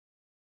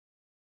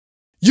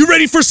You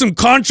ready for some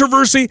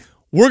controversy?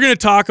 We're going to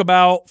talk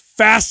about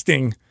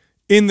fasting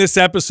in this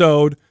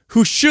episode.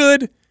 Who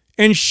should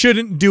and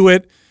shouldn't do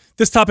it?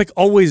 This topic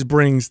always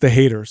brings the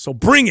haters. So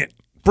bring it.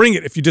 Bring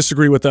it if you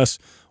disagree with us.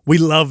 We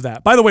love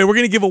that. By the way, we're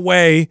going to give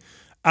away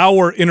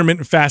our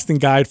intermittent fasting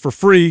guide for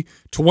free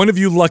to one of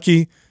you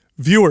lucky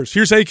viewers.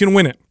 Here's how you can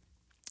win it.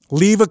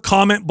 Leave a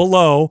comment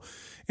below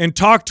and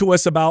talk to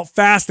us about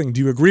fasting.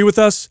 Do you agree with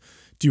us?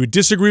 Do you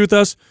disagree with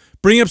us?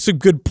 Bring up some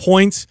good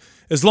points.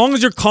 As long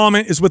as your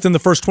comment is within the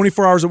first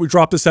 24 hours that we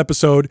drop this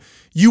episode,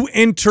 you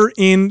enter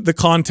in the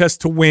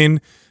contest to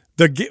win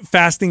the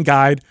fasting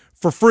guide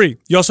for free.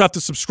 You also have to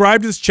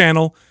subscribe to this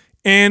channel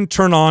and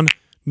turn on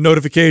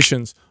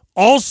notifications.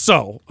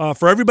 Also,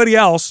 for everybody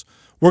else,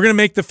 we're going to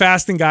make the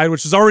fasting guide,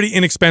 which is already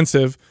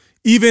inexpensive,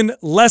 even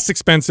less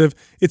expensive.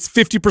 It's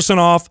 50%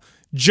 off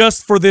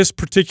just for this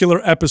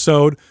particular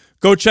episode.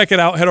 Go check it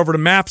out. Head over to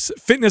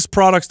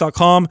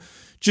mapsfitnessproducts.com.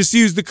 Just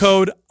use the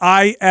code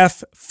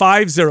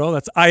IF50,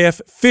 that's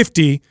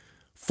IF50,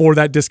 for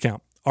that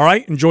discount. All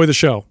right, enjoy the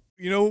show.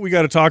 You know what we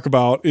got to talk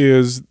about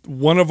is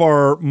one of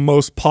our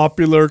most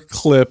popular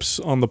clips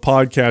on the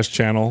podcast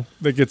channel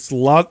that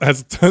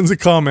has tons of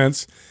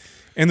comments,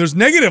 and there's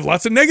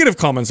lots of negative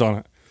comments on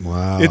it.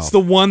 Wow. It's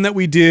the one that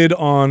we did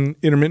on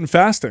intermittent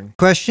fasting.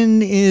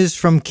 Question is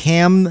from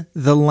Cam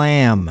the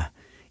Lamb.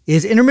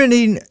 Is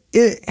intermittent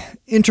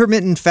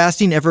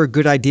fasting ever a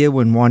good idea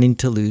when wanting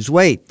to lose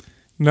weight?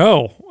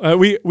 No.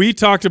 We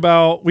talked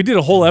about, we did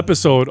a whole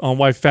episode on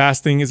why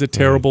fasting is a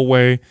terrible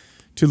way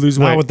to lose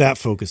weight. Not with that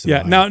focus in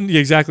Yeah, mind.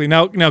 exactly.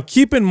 Now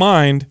keep in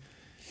mind,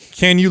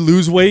 can you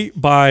lose weight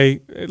by,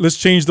 let's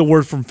change the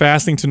word from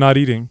fasting to not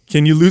eating.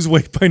 Can you lose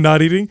weight by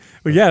not eating?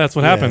 Well, yeah, that's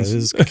what happens. It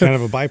is kind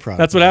of a byproduct.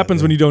 That's what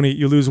happens when you don't eat.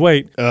 You lose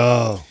weight.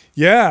 Oh.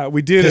 Yeah,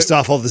 we did. Pissed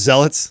off all the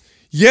zealots?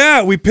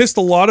 Yeah, we pissed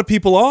a lot of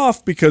people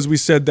off because we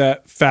said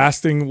that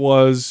fasting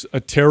was a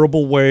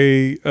terrible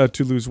way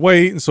to lose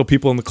weight. And so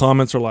people in the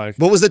comments are like,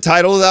 What was the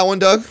title of that one,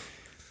 Doug?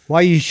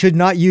 Why you should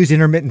not use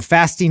intermittent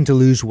fasting to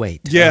lose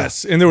weight.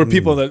 yes. And there were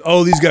people that,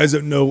 oh, these guys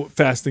don't know what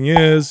fasting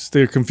is.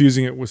 They're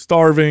confusing it with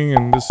starving.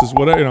 And this is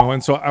what,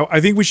 and so I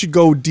think we should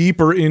go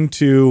deeper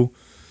into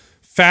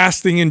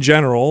fasting in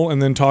general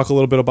and then talk a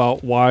little bit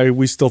about why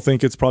we still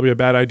think it's probably a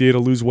bad idea to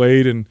lose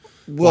weight and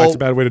why it's a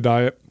bad way to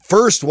diet.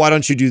 First, why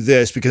don't you do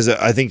this? Because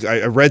I think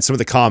I read some of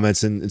the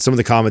comments, and in some of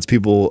the comments,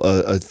 people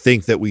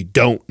think that we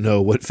don't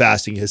know what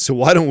fasting is. So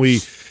why don't we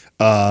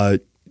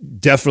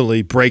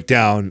definitely break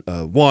down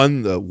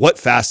what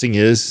fasting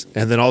is,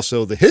 and then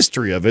also the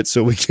history of it,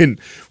 so we can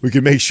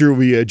make sure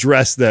we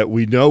address that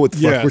we know what the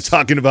fuck we're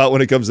talking about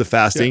when it comes to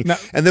fasting,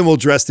 and then we'll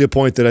address the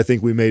point that I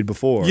think we made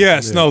before.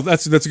 Yes, no,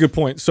 that's a good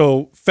point.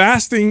 So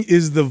fasting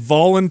is the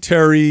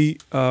voluntary,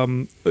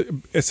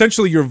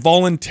 essentially you're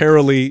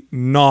voluntarily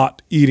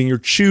not eating. You're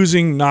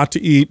choosing not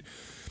to eat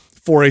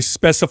for a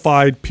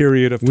specified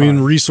period of time.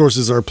 When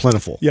resources are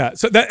plentiful. Yeah,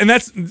 so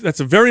that's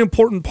a very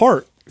important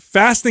part.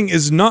 Fasting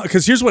is not,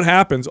 because here's what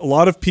happens. A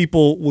lot of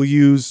people will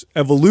use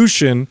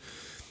evolution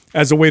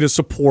as a way to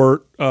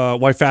support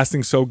why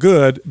fasting's so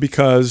good,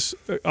 because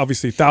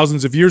obviously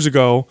thousands of years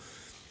ago,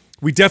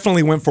 we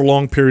definitely went for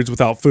long periods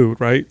without food,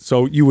 right?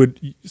 So you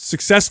would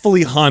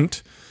successfully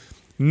hunt,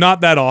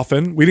 not that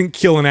often. We didn't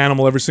kill an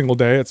animal every single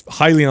day. It's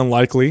highly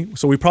unlikely.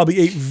 So we probably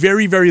ate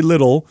very, very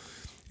little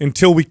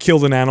until we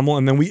killed an animal,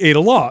 and then we ate a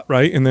lot,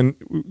 right? And then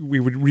we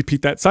would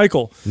repeat that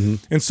cycle.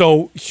 And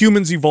so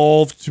humans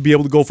evolved to be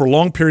able to go for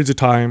long periods of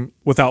time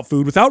without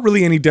food, without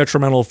really any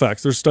detrimental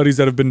effects. There's studies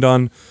that have been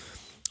done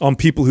on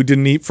people who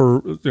didn't eat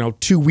for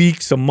 2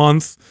 weeks, a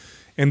month,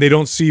 and they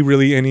don't see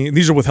really any, and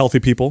these are with healthy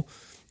people,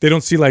 they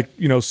don't see like,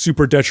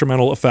 super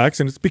detrimental effects,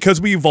 and it's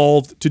because we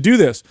evolved to do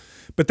this.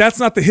 But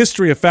that's not the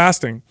history of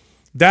fasting.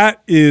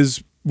 That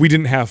is, we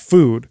didn't have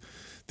food.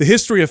 The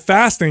history of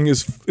fasting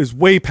is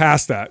way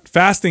past that.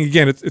 Fasting,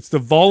 again, it's the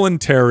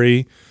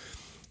voluntary.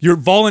 You're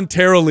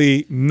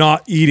voluntarily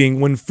not eating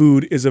when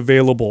food is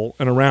available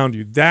and around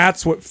you.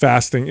 That's what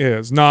fasting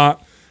is.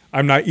 Not,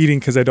 I'm not eating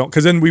because I don't.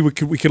 Because then we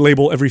could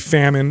label every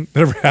famine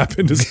that ever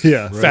happened as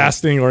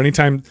fasting, or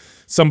anytime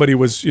somebody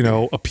was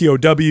a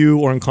POW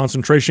or in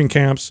concentration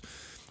camps.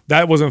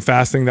 That wasn't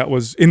fasting. That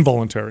was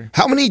involuntary.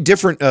 How many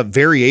different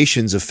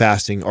variations of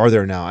fasting are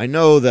there now? I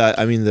know that,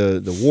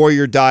 the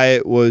warrior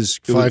diet was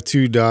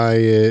 5-2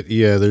 diet.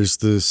 Yeah, there's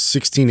the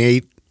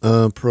 16-8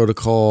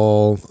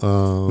 protocol,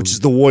 which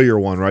is the warrior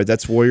one, right?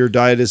 That's warrior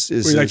diet is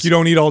like you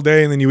don't eat all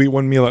day and then you eat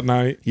one meal at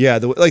night. Yeah,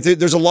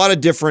 there's a lot of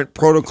different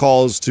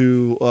protocols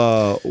to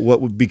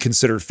what would be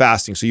considered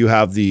fasting. So you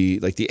have the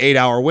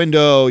 8-hour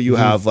window. You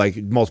have like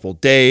multiple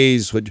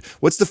days.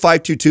 What's the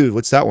 5-2-2?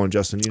 What's that one,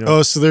 Justin?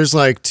 Oh, so there's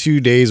like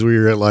 2 days where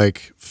you're at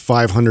like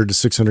 500 to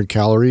 600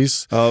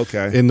 calories. Oh,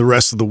 okay. In the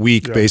rest of the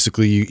week,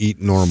 basically, you eat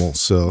normal.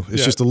 So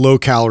it's just a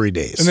low-calorie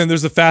days. And then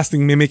there's the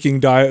fasting mimicking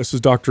diet. This was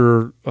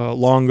Dr.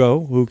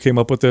 Longo who came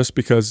up with this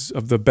because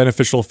of the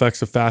beneficial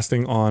effects of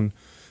fasting on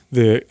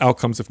the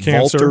outcomes of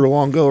cancer. Walter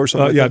Longo or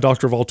something? Yeah,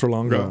 Dr. Walter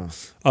Longo.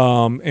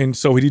 Yeah. And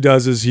so what he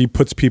does is he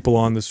puts people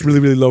on this really,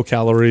 really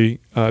low-calorie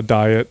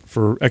diet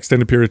for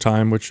extended period of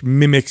time, which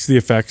mimics the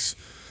effects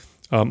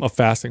of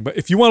fasting. But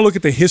if you want to look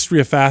at the history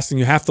of fasting,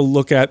 you have to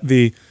look at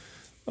the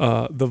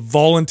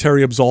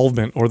voluntary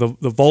absolvement, or the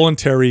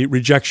voluntary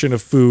rejection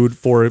of food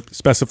for a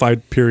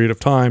specified period of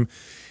time.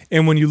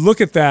 And when you look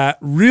at that,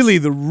 really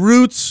the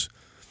roots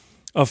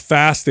of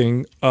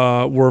fasting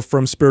were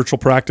from spiritual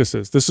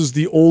practices. This is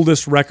the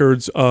oldest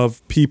records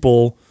of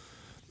people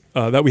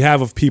that we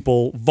have of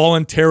people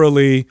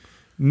voluntarily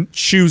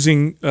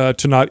choosing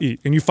to not eat.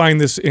 And you find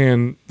this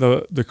in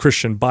the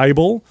Christian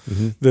Bible,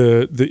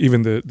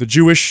 even the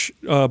Jewish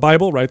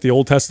Bible, right? The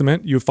Old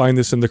Testament. You find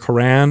this in the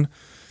Quran.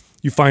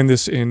 You find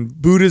this in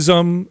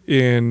Buddhism.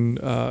 In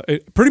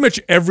pretty much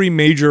every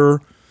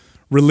major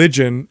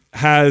religion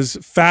has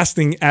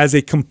fasting as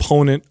a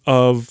component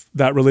of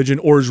that religion,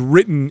 or is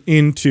written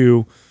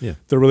into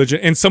the religion,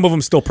 and some of them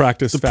still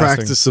practice fasting.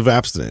 Practice of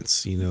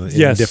abstinence, in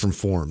different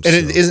forms.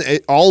 And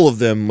isn't all of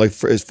them, like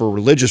for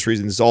religious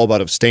reasons, it's all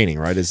about abstaining,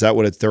 right? Is that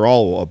what they're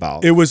all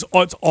about? It's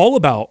all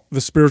about the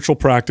spiritual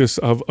practice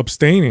of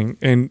abstaining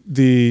and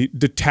the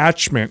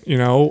detachment,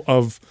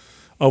 of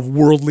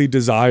worldly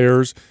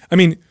desires. I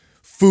mean,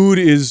 food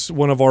is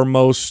one of our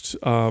most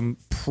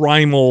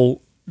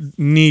primal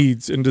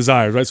needs and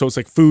desires, right? So it's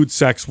like food,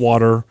 sex,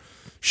 water,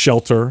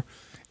 shelter.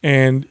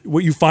 And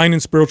what you find in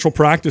spiritual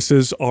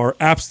practices are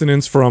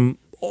abstinence from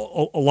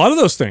a lot of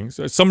those things.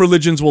 Some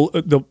religions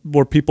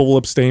where people will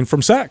abstain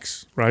from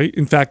sex, right?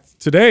 In fact,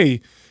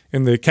 today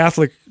in the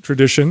Catholic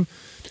tradition,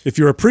 if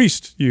you're a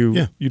priest,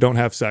 you don't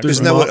have sex.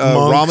 Isn't that what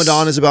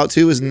Ramadan is about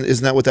too?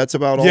 Isn't that what that's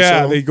about also?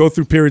 Yeah, they go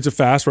through periods of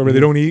fast where they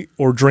don't eat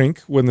or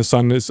drink when the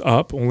sun is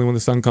up, only when the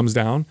sun comes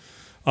down.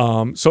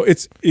 So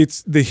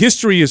it's the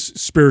history is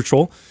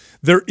spiritual.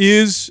 There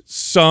is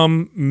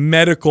some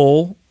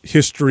medical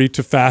history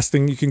to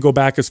fasting. You can go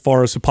back as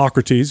far as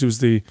Hippocrates, who's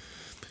he's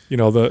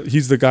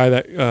the guy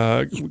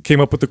that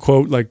came up with the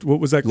quote. Like, what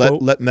was that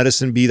quote? Let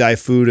medicine be thy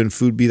food and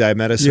food be thy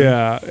medicine.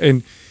 Yeah,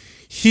 and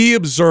he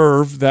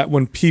observed that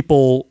when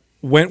people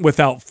went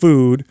without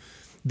food,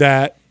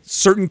 that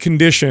certain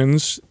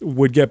conditions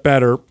would get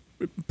better,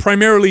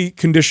 primarily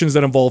conditions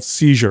that involve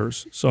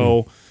seizures.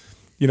 So,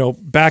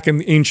 back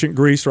in ancient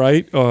Greece,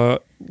 right,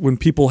 when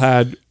people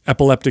had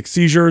epileptic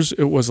seizures,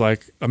 it was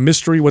like a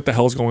mystery. What the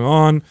hell's going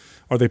on?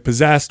 Are they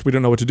possessed? We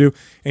don't know what to do.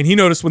 And he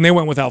noticed when they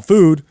went without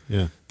food,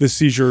 the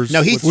seizures.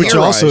 Now which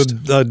also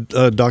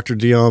Dr.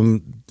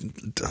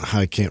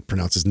 I can't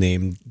pronounce his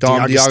name.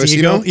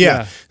 D'Agostino?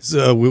 Yeah.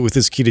 So with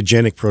his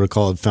ketogenic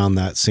protocol, had found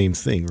that same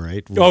thing,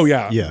 right?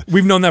 Yeah.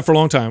 We've known that for a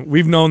long time.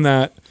 We've known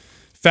that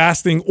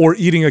fasting or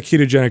eating a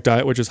ketogenic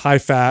diet, which is high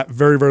fat,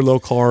 very, very low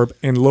carb,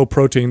 and low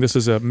protein. This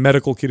is a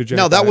medical ketogenic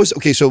diet. That was,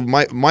 okay, so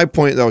my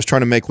point that I was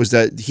trying to make was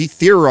that he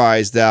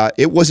theorized that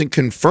it wasn't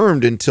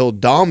confirmed until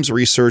Dom's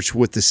research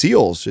with the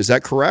SEALs. Is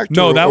that correct?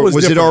 No,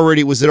 was it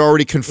already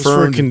confirmed? It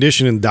was for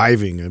condition in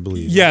diving, I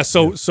believe. Yeah,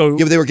 so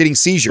but they were getting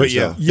seizures,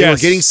 though. They were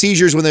getting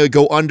seizures when they would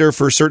go under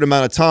for a certain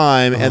amount of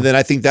time, and then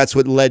I think that's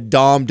what led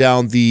Dom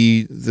down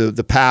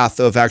the path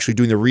of actually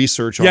doing the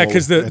research on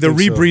because the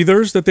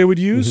rebreathers that they would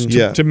use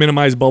to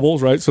minimize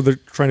bubbles, right? So they're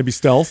trying to be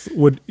stealth. It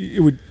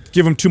would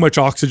give them too much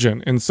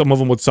oxygen, and some of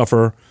them would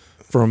suffer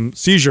from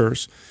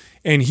seizures.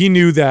 And he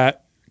knew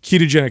that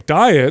ketogenic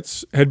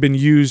diets had been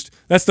used.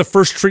 That's the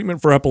first treatment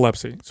for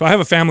epilepsy. So I have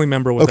a family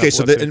member with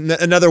epilepsy.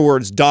 So in other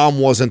words, Dom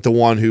wasn't the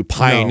one who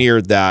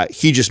pioneered that.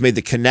 He just made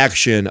the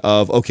connection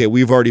of, okay,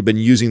 we've already been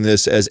using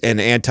this as an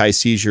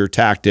anti-seizure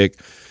tactic,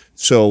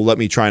 so let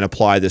me try and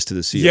apply this to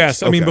the seizures.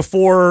 Yes, I mean,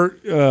 before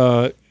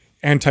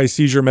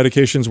anti-seizure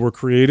medications were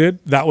created,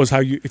 that was how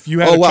if you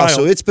had a child.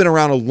 So it's been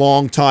around a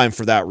long time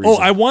for that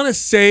reason. I want to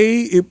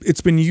say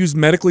it's been used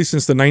medically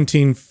since the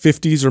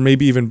 1950s or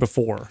maybe even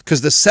before. Because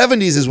the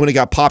 70s is when it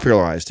got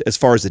popularized as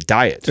far as the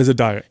diet. As a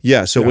diet.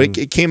 Yeah, so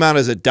it came out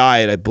as a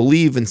diet, I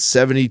believe, in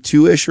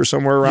 72-ish or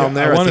somewhere around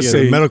there. I want to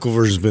say the medical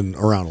version's been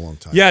around a long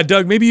time. Yeah,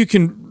 Doug, maybe you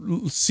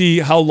can see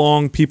how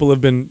long people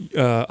have been,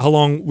 how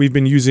long we've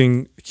been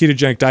using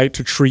ketogenic diet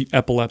to treat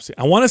epilepsy.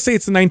 I want to say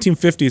it's the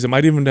 1950s. It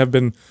might even have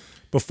been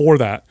before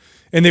that.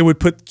 And they would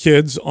put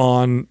kids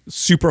on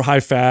super high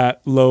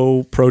fat,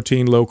 low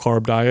protein, low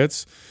carb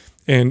diets.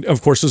 And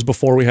of course, this is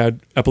before we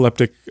had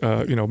epileptic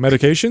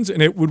medications.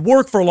 And it would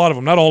work for a lot of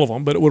them, not all of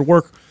them, but it would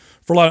work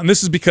for a lot. And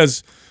this is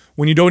because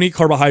when you don't eat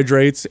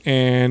carbohydrates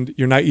and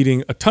you're not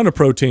eating a ton of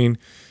protein,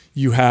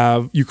 you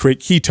create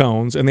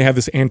ketones, and they have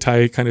this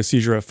anti kind of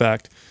seizure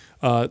effect.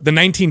 The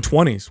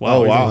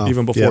 1920s,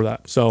 even before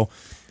that. So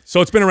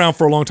it's been around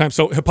for a long time.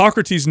 So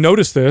Hippocrates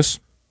noticed this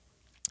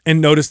and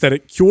noticed that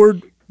it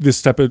cured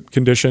this type of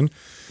condition.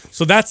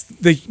 So that's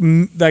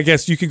I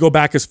guess you could go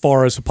back as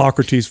far as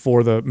Hippocrates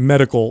for the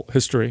medical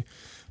history.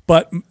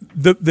 But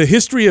the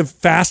history of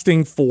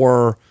fasting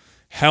for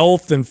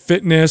health and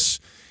fitness,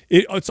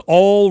 it's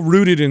all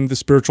rooted in the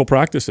spiritual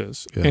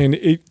practices. Yeah. And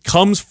it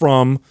comes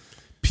from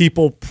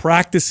people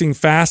practicing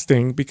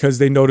fasting because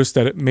they noticed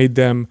that it made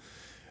them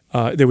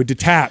they would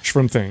detach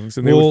from things,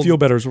 and they would feel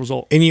better as a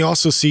result. And you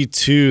also see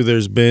too,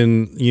 there's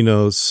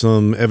been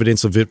some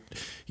evidence of it,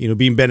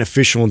 being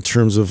beneficial in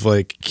terms of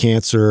like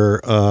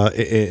cancer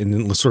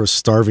and sort of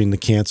starving the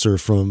cancer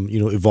from,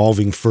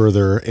 evolving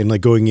further and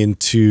like going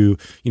into,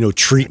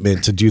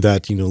 treatment to do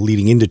that,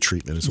 leading into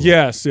treatment as well.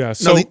 Yes.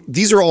 So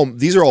these are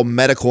all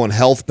medical and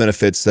health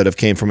benefits that have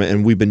came from it.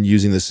 And we've been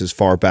using this as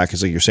far back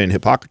as like you're saying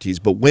Hippocrates.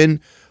 But when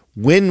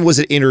was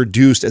it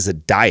introduced as a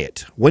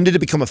diet? When did it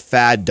become a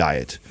fad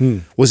diet?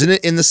 Wasn't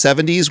it in the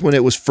 70s when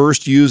it was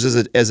first used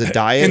as a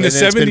diet? In the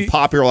 70s, it's been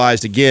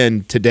popularized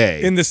again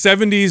today. In the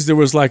 70s, there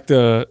was like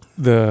the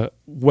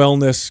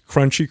wellness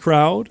crunchy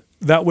crowd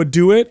that would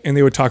do it, and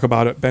they would talk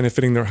about it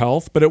benefiting their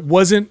health, but it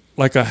wasn't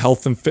like a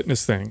health and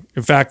fitness thing.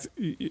 In fact,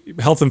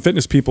 health and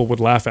fitness people would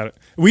laugh at it.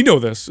 We know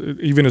this,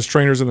 even as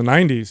trainers in the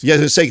 90s. Yeah, I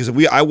was gonna say,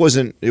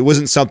 because it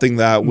wasn't something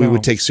that we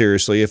would take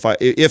seriously.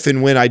 If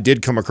and when I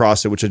did come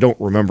across it, which I don't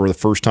remember the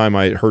first time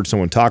I heard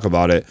someone talk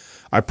about it,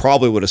 I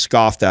probably would have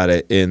scoffed at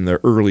it in the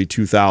early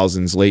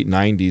 2000s, late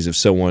 90s if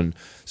someone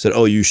said,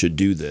 "Oh, you should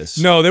do this."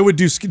 No, they would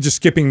do just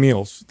skipping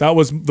meals. That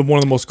was one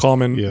of the most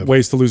common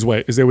ways to lose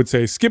weight. Is they would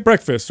say skip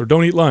breakfast or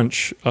don't eat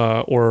lunch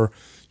or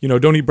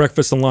don't eat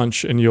breakfast and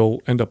lunch, and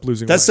you'll end up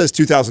losing weight. That says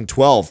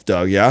 2012,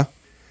 Doug. Yeah.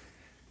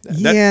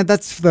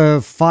 That's the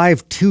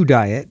 5-2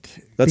 diet.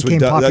 That's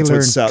became popular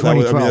in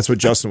 2012. that's what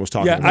Justin was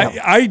talking about.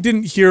 I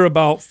didn't hear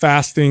about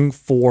fasting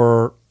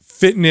for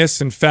fitness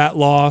and fat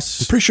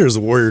loss. I'm pretty sure the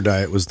Warrior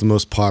Diet was the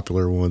most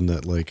popular one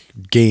that like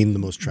gained the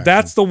most traction.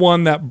 That's the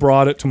one that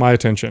brought it to my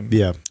attention.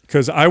 Yeah.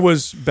 Because I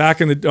was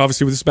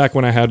obviously this is back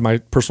when I had my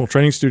personal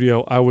training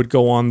studio, I would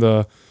go on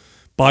the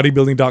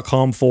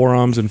bodybuilding.com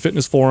forums and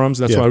fitness forums.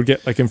 That's where I would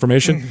get like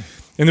information.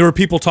 And there were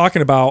people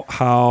talking about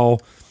how,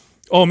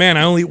 oh man,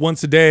 I only eat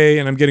once a day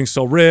and I'm getting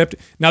so ripped.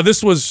 Now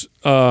this was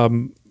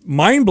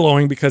mind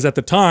blowing because at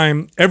the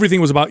time,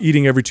 everything was about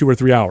eating every 2 or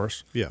 3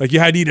 hours. Yeah. Like you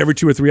had to eat every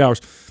 2 or 3 hours.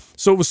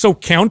 So it was so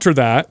counter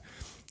that,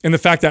 and the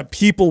fact that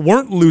people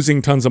weren't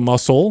losing tons of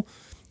muscle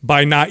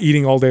by not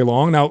eating all day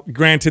long. Now,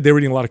 granted, they were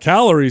eating a lot of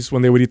calories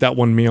when they would eat that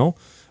one meal.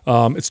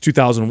 It's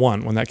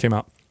 2001 when that came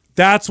out.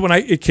 That's when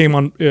it came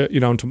on,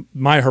 into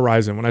my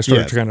horizon when I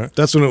started to kind of.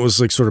 That's when it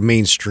was like sort of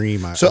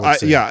mainstream. So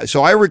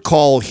I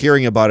recall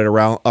hearing about it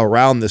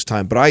around this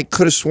time, but I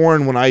could have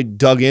sworn when I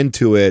dug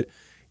into it,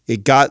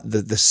 it got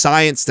the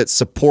science that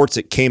supports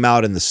it came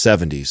out in the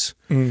 70s.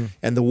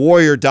 And the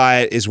Warrior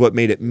Diet is what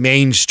made it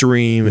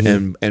mainstream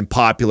and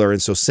popular.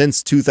 And so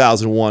since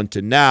 2001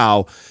 to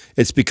now,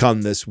 it's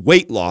become this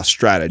weight loss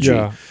strategy.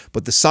 Yeah.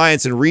 But the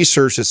science and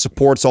research that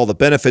supports all the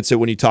benefits,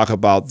 when you talk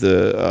about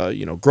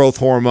the growth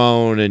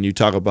hormone and you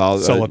talk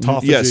about cell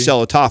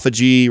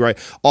autophagy, right?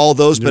 All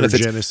those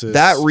benefits.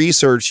 That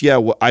research,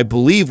 I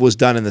believe was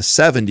done in the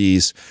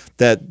 70s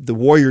that the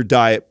Warrior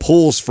Diet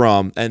pulls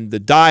from, and the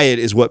diet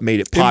is what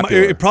made it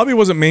popular. It probably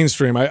wasn't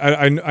mainstream.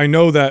 I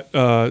know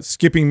that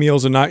skipping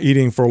meals and not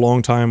eating for a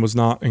long time was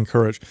not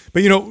encouraged.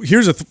 But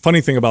here's a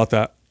funny thing about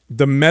that.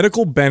 The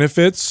medical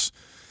benefits,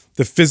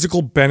 the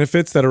physical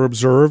benefits that are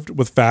observed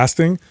with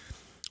fasting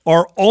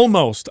are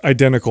almost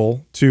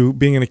identical to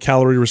being in a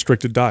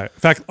calorie-restricted diet.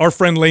 In fact, our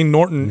friend Lane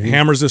Norton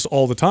hammers this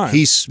all the time.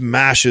 He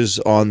smashes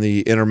on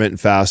the intermittent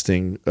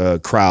fasting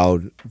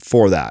crowd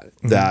for that.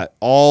 That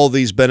all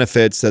these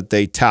benefits that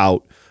they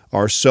tout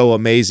are so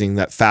amazing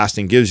that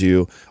fasting gives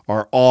you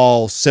are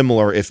all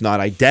similar, if not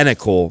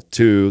identical,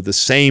 to the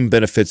same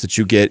benefits that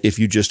you get if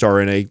you just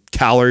are in a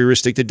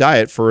calorie-restricted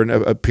diet for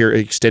an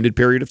extended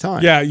period of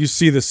time. Yeah, you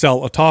see the cell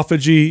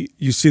autophagy,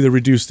 you see the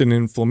reduced in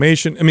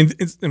inflammation. I mean,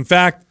 in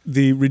fact,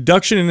 the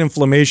reduction in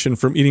inflammation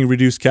from eating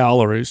reduced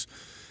calories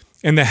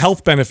and the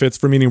health benefits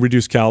from eating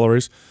reduced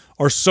calories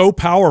are so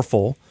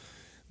powerful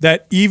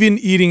that even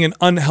eating an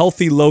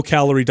unhealthy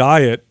low-calorie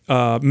diet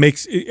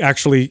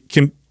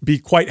can be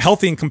quite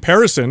healthy in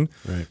comparison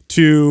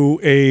to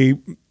a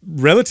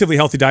relatively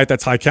healthy diet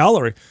that's high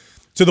calorie,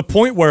 to the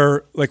point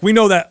where we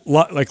know that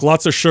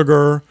lots of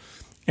sugar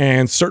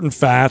and certain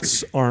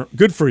fats aren't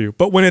good for you.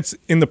 But when it's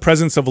in the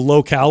presence of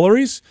low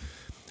calories,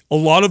 a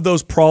lot of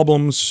those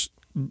problems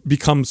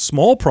become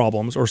small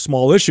problems or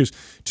small issues,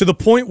 to the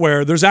point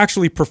where there's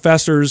actually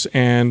professors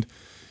and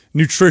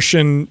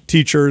nutrition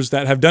teachers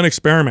that have done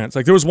experiments.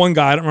 Like there was one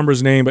guy, I don't remember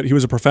his name, but he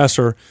was a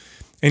professor,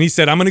 and he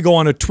said, I'm going to go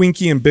on a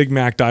Twinkie and Big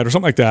Mac diet or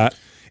something like that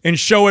and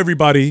show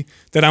everybody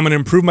that I'm going to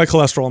improve my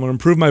cholesterol, I'm going to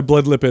improve my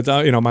blood lipids,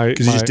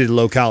 because he just did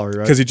low calorie,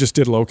 right? Because he just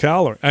did low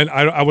calorie. And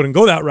I wouldn't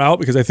go that route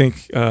because I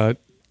think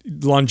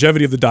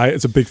longevity of the diet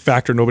is a big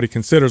factor nobody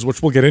considers,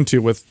 which we'll get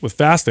into with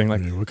fasting.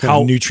 Like what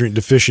kind of nutrient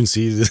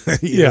deficiency was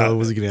he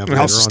going to have?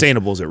 How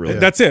sustainable is it really?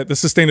 That's it, the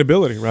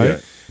sustainability, right? Yeah.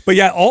 But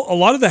yeah, a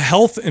lot of the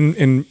health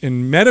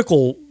and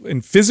medical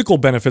and physical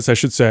benefits, I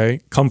should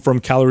say, come from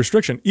calorie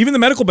restriction. Even the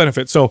medical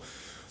benefits. So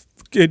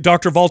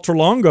Dr. Walter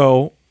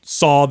Longo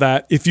saw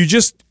that if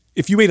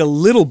you ate a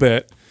little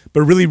bit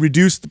but really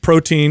reduced the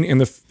protein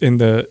and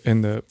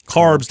the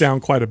carbs down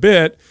quite a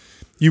bit,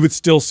 you would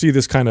still see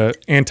this kind of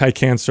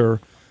anti-cancer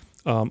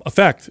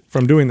effect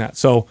from doing that.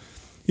 So,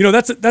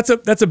 that's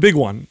a big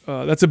one.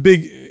 That's a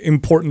big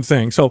important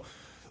thing. So,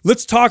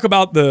 let's talk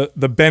about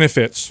the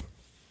benefits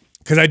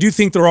because I do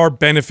think there are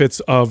benefits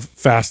of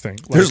fasting.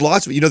 There's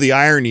lots of, the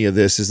irony of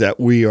this is that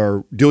we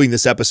are doing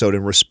this episode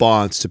in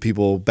response to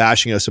people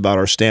bashing us about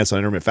our stance on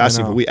intermittent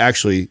fasting, but we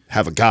actually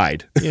have a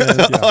guide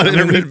on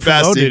intermittent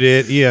fasting.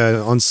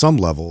 On some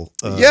level.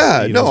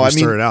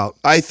 Started out.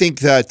 I think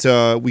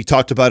that we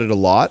talked about it a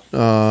lot,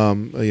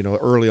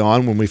 early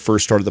on when we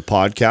first started the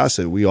podcast.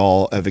 That we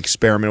all have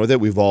experimented with it.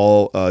 We've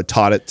all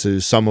taught it to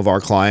some of our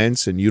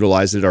clients and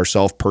utilized it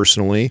ourselves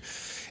personally.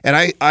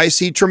 And I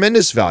see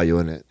tremendous value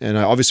in it. And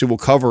obviously we'll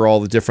cover all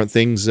the different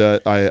things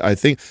that I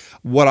think.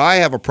 What I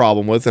have a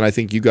problem with, and I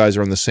think you guys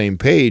are on the same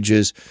page,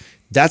 is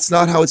that's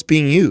not how it's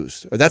being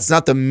used. Or that's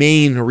not the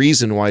main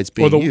reason why it's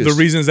being used. The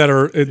reasons that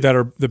are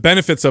the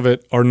benefits of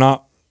it are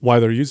not why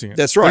they're using it.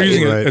 That's right.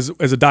 They're using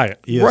it as a diet.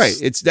 Yes.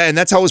 Right. And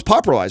that's how it was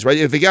popularized, right?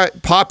 If it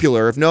got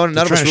popular, if none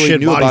of us really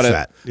knew about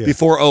it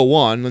before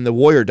 2001, when the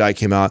Warrior diet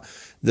came out,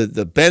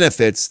 the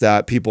benefits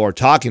that people are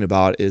talking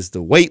about is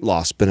the weight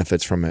loss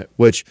benefits from it,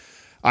 which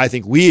I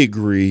think we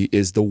agree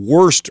is the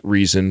worst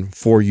reason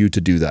for you to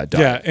do that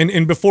diet. Yeah,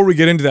 and before we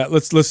get into that,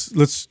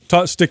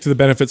 let's stick to the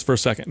benefits for a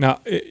second.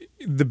 Now,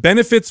 the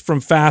benefits from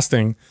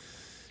fasting,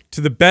 to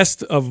the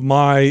best of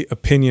my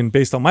opinion,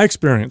 based on my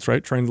experience,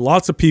 right, trained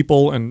lots of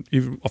people, and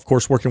even, of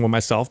course, working with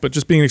myself, but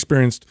just being an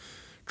experienced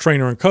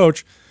trainer and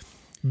coach,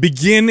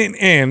 begin and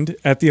end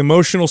at the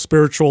emotional,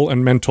 spiritual,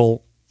 and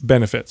mental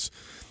benefits.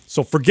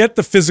 So forget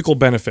the physical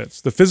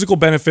benefits. The physical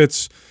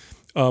benefits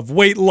of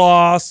weight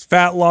loss,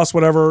 fat loss,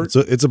 whatever. It's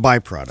a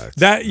byproduct.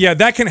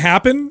 That can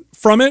happen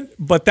from it,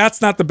 but that's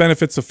not the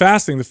benefits of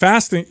fasting. The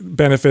fasting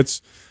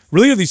benefits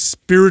really are these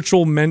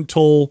spiritual,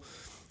 mental,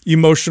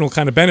 emotional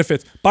kind of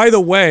benefits. By the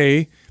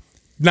way,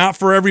 not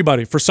for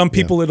everybody. For some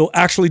people, it'll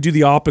actually do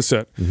the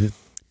opposite. Mm-hmm.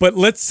 But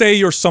let's say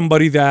you're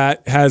somebody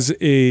that has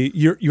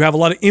you have a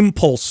lot of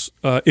impulse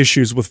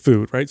issues with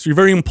food, right? So you're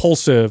very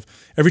impulsive.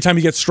 Every time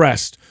you get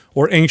stressed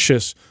or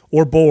anxious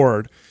or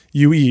bored,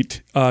 you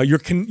eat.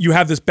 You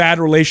have this bad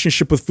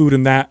relationship with food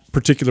in that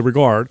particular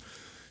regard.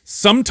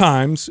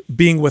 Sometimes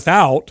being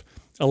without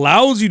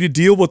allows you to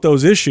deal with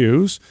those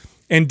issues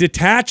and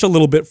detach a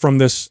little bit from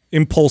this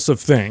impulsive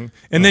thing,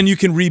 and then you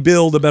can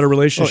rebuild a better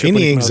relationship.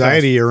 Any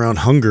anxiety around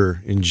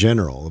hunger in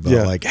general,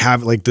 about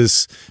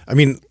this. I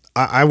mean,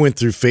 I went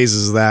through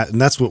phases of that,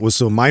 and that's what was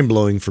so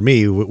mind-blowing for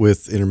me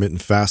with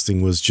intermittent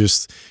fasting was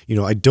just,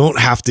 I don't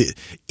have to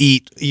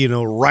eat,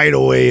 right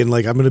away and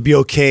I'm going to be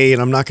okay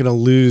and I'm not going to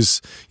lose,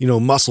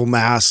 muscle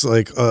mass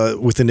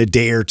within a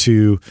day or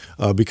two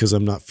because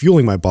I'm not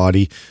fueling my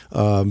body.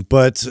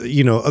 But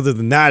other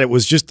than that, it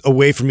was just a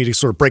way for me to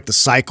sort of break the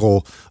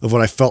cycle of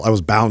what I felt I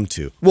was bound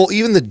to. Well,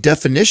 even the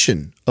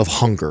definition of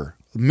hunger.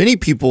 Many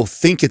people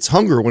think it's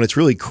hunger when it's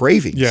really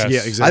cravings. Yes. Yeah,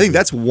 exactly. I think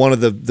that's one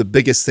of the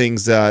biggest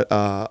things that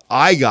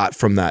I got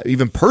from that,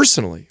 even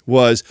personally,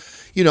 was,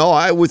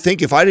 I would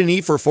think if I didn't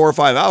eat for 4 or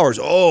 5 hours,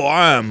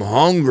 I'm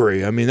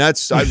hungry. I mean, I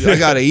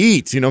got to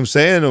eat, you know what I'm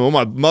saying? Oh,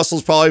 my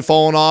muscles probably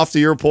falling off to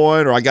your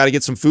point, or I got to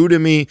get some food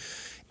in me.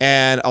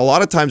 And a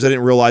lot of times I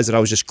didn't realize that I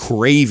was just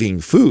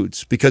craving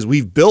foods because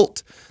we've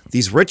built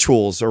these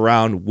rituals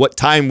around what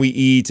time we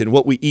eat and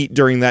what we eat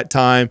during that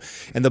time.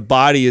 And the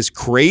body is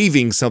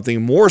craving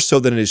something more so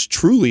than it is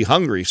truly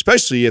hungry,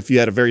 especially if you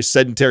had a very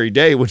sedentary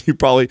day when you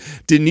probably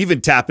didn't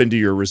even tap into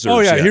your reserves. Oh,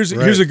 yeah. Yet.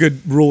 Here's a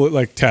good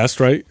rule, test,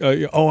 right?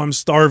 I'm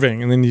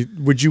starving. And then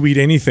would you eat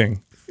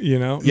anything?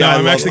 Yeah,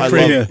 I'm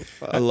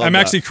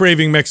actually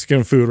craving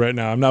Mexican food right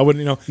now. I'm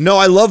not, No,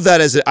 I love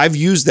that I've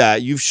used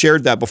that. You've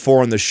shared that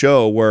before on the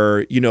show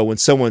where, when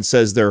someone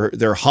says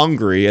they're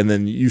hungry and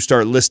then you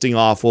start listing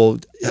off, well,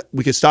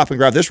 we could stop and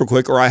grab this real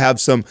quick, or I have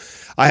some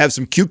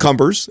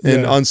cucumbers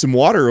and on some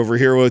water over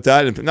here with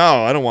that. And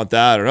no, I don't want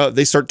that. Or no,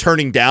 they start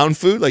turning down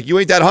food. You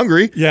ain't that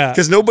hungry. Yeah.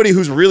 Because nobody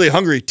who's really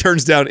hungry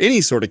turns down any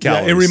sort of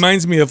calories. Yeah, it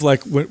reminds me of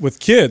with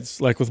kids,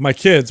 with my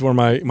kids, where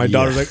my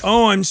daughter's like,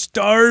 oh, I'm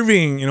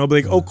starving. Be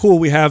like, oh, cool,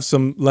 we have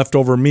some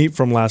leftover meat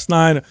from last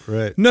night.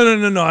 Right.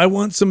 No. I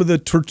want some of the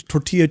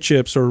tortilla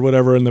chips or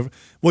whatever.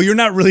 Well, you're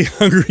not really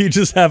hungry. You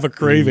just have a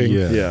craving.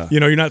 Yeah.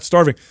 You're not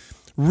starving.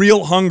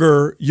 Real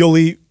hunger, you'll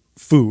eat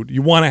food.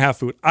 You want to have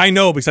food. I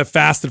know because I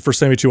fasted for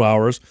 72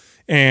 hours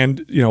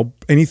and,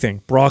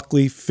 anything,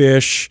 broccoli,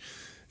 fish,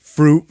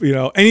 fruit,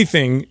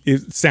 anything,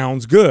 it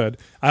sounds good.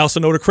 I also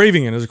know what a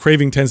craving is. A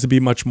craving tends to be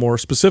much more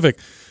specific.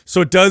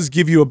 So it does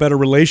give you a better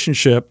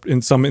relationship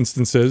in some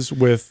instances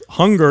with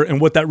hunger and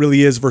what that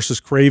really is versus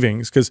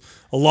cravings, because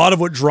a lot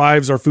of what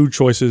drives our food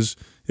choices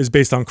is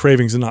based on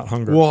cravings and not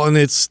hunger. Well, and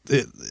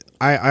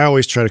I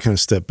always try to kind of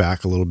step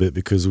back a little bit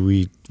because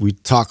we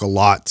talk a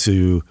lot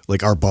to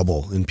our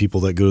bubble and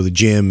people that go to the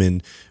gym,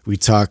 and we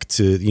talk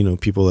to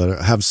people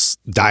that have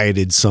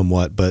dieted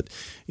somewhat, but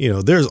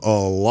there's a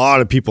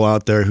lot of people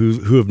out there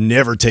who have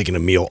never taken a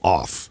meal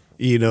off.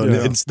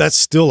 That's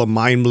still a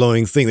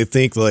mind-blowing thing. They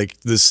think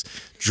this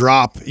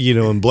drop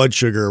in blood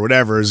sugar or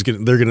whatever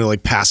they're gonna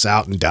pass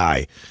out and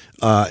die.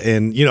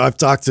 And I've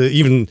talked to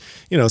even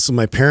some of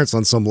my parents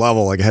on some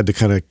level. I had to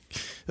kind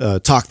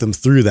of talk them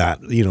through that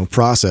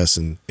process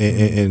and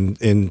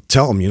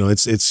tell them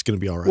it's going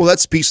to be all right. Well, that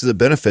speaks to the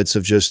benefits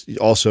of just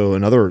also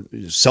another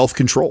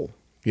self-control.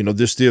 You know,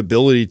 just the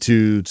ability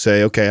to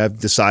say, okay, I've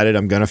decided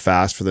I'm going to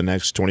fast for the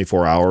next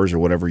 24 hours or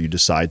whatever you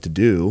decide to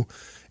do.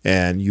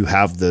 And you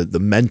have the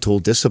mental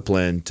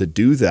discipline to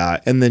do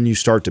that. And then you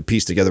start to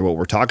piece together what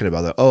we're talking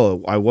about, that,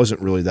 oh, I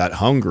wasn't really that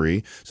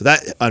hungry. So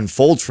that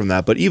unfolds from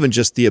that. But even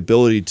just the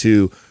ability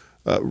to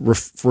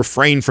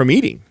refrain from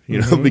eating,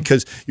 you know,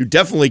 because you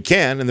definitely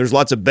can, and there's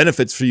lots of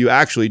benefits for you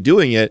actually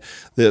doing it.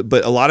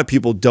 But a lot of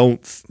people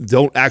don't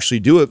actually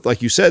do it.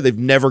 Like you said, they've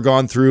never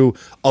gone through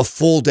a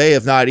full day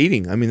of not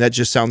eating. I mean, that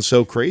just sounds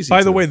so crazy.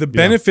 By the way, the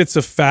benefits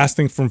of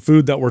fasting from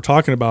food that we're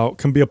talking about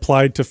can be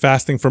applied to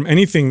fasting from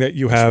anything that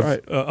you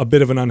have a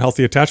bit of an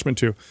unhealthy attachment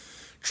to.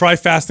 Try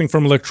fasting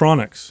from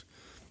electronics,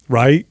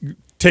 right?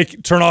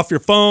 Turn off your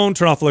phone,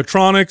 turn off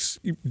electronics,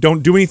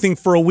 don't do anything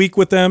for a week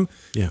with them.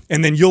 Yeah.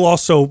 And then you'll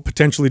also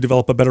potentially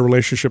develop a better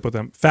relationship with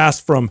them.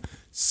 Fast from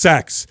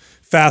sex,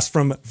 fast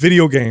from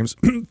video games,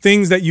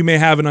 things that you may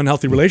have an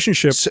unhealthy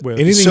relationship with.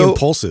 Anything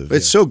impulsive.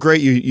 It's so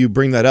great you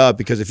bring that up,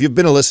 because if you've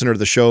been a listener to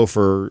the show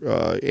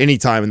for any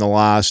time in the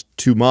last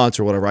 2 months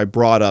or whatever, I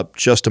brought up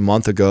just a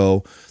month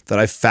ago that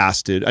I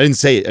fasted. I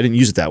didn't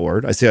use it that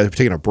word. I said I was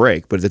taking a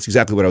break, but that's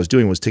exactly what I was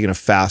doing, was taking a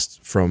fast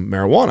from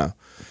marijuana.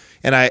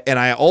 And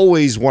I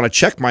always want to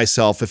check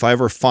myself if I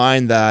ever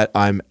find that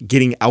I'm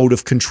getting out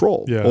of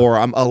control, or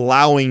I'm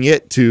allowing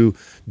it to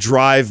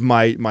drive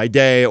my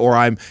day, or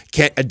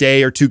a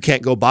day or two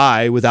can't go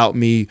by without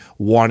me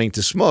wanting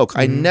to smoke.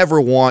 I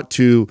never want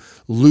to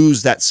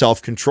lose that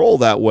self-control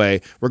that way,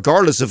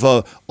 regardless of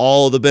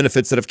all of the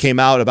benefits that have came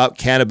out about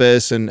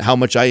cannabis and how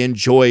much I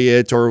enjoy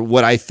it, or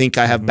what I think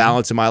I have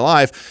balance in my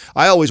life.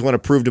 I always want to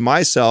prove to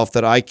myself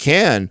that I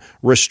can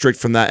restrict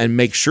from that and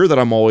make sure that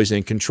I'm always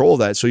in control of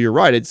that. So you're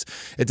right.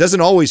 It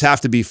doesn't always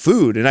have to be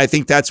food. And I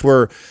think that's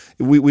where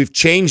we've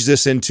changed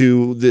this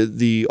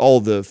into all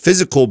the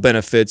physical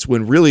benefits,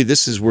 when really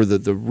this is where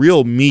the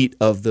real meat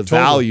of the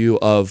value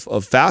of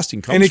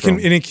fasting comes from.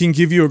 And it can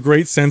give you a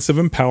great sense of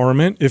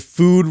empowerment. If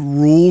food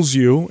rules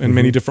you in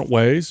many different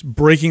ways,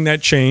 breaking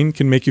that chain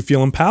can make you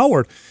feel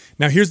empowered.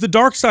 Now, here's the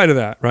dark side of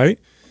that, right?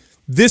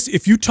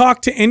 If you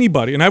talk to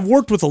anybody, and I've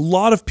worked with a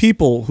lot of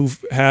people who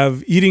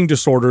have eating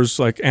disorders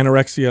like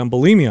anorexia and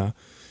bulimia,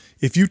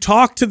 if you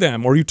talk to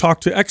them or you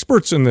talk to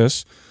experts in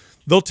this,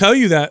 they'll tell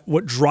you that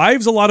what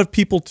drives a lot of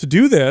people to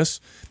do this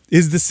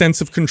is the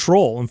sense of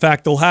control. In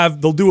fact,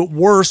 they'll do it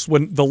worse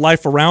when the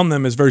life around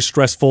them is very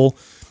stressful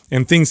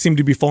and things seem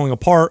to be falling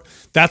apart.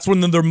 That's when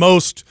they're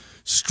most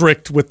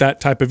strict with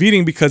that type of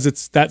eating, because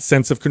it's that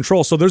sense of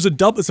control. So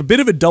it's a bit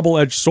of a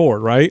double-edged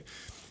sword, right?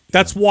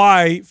 That's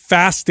why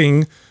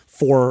fasting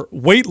for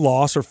weight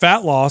loss or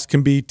fat loss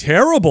can be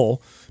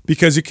terrible,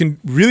 because it can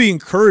really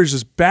encourage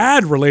this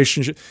bad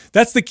relationship.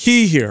 That's the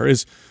key here,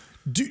 is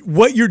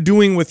what you're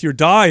doing with your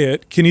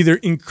diet can either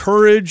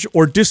encourage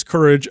or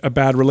discourage a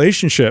bad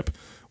relationship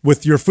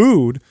with your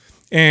food.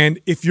 And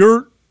if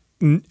you're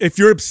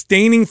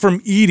abstaining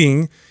from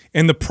eating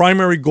and the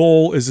primary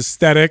goal is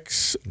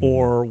aesthetics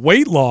or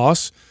weight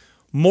loss,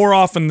 more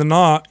often than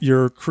not,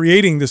 you're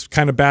creating this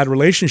kind of bad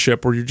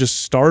relationship where you're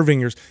just starving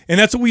yourself. And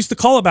that's what we used to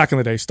call it back in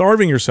the day,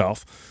 starving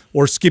yourself,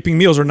 or skipping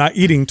meals, or not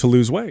eating to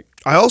lose weight.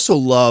 I also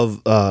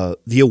love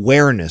the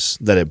awareness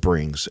that it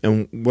brings.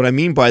 And what I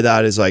mean by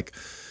that is, like,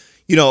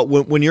 you know,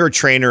 when you're a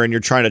trainer and you're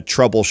trying to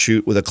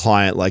troubleshoot with a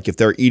client, like if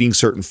they're eating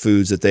certain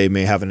foods that they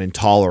may have an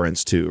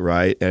intolerance to,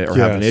 right? Or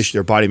have an issue,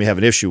 their body may have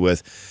an issue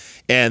with.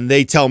 And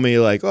they tell me,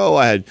 like, oh,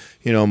 I had,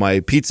 you know, my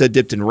pizza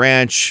dipped in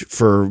ranch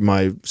for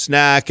my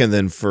snack, and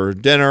then for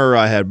dinner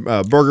I had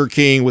Burger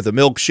King with a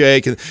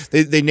milkshake. And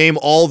they name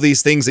all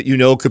these things that, you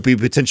know, could be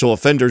potential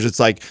offenders. It's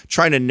like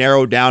trying to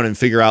narrow down and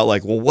figure out,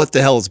 like, well, what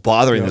the hell is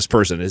bothering this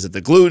person? Is it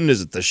the gluten?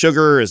 Is it the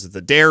sugar? Is it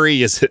the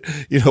dairy? Is it,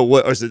 you know,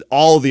 what? Or is it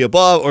all of the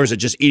above? Or is it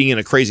just eating in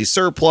a crazy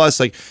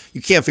surplus? Like,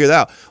 you can't figure that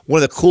out.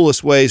 One of the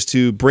coolest ways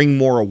to bring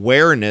more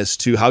awareness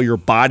to how your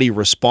body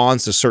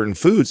responds to certain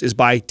foods is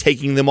by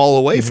taking them all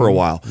away for a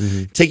while.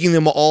 Taking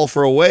them all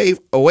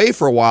away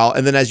for a while,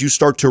 and then as you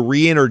start to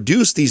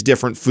reintroduce these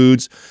different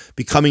foods,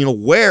 becoming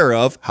aware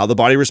of how the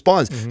body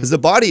responds. Because the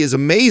body is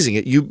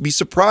amazing. You'd be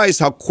surprised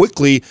how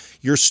quickly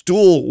your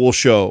stool will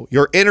show,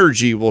 your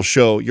energy will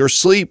show, your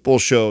sleep will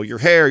show, your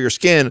hair, your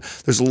skin.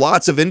 There's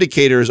lots of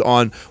indicators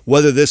on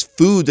whether this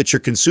food that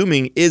you're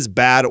consuming is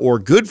bad or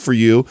good for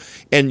you,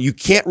 and you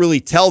can't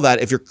really tell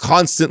that if you're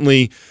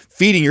constantly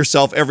feeding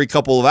yourself every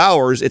couple of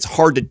hours. It's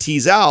hard to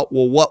tease out,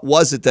 well, what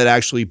was it that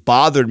actually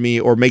bothered me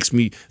or makes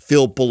me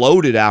feel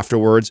bloated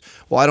afterwards?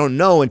 Well, I don't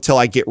know until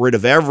I get rid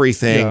of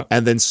everything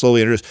and then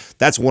slowly introduce.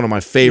 That's one of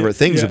my favorite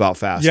things about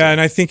fasting. Yeah, and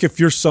I think if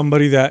you're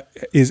somebody that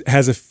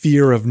has a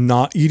fear of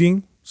not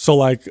eating, so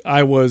like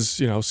I was,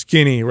 you know,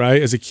 skinny, right,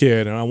 as a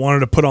kid, and I wanted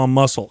to put on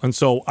muscle. And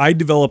so I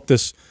developed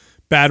this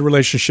bad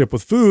relationship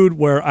with food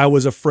where I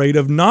was afraid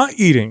of not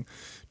eating,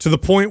 to the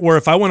point where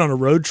if I went on a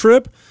road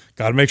trip,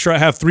 got to make sure I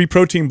have 3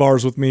 protein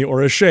bars with me,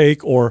 or a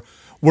shake, or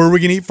where are we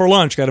going to eat for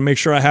lunch? Got to make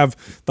sure I have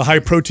the high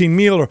protein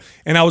meal.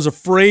 And I was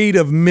afraid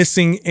of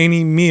missing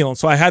any meal.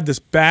 So I had this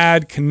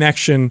bad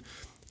connection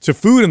to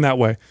food in that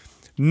way.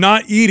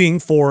 Not eating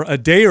for a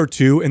day or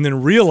two and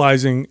then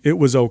realizing it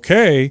was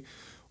okay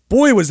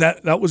boy,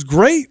 that was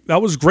great.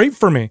 That was great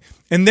for me.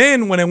 And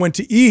then when I went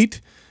to eat,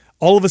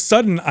 all of a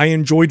sudden I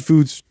enjoyed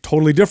foods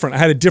totally different. I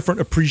had a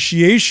different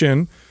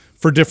appreciation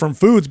for different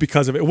foods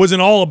because of it. It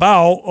wasn't all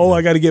about,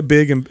 I got to get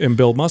big and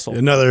build muscle.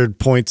 Another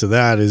point to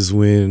that is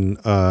when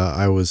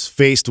I was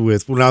faced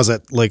with, when I was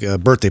at like a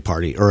birthday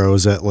party, or I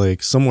was at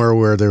like somewhere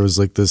where there was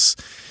like this,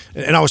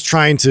 and I was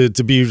trying to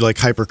be like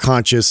hyper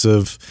conscious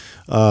of,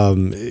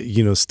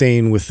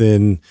 staying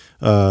within,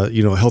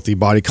 a healthy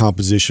body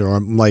composition, or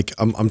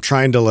I'm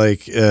trying to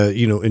like,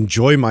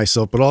 enjoy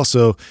myself, but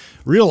also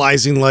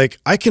realizing like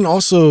I can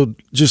also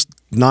just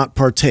not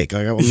partake.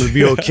 Like, I'm going to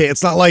be okay.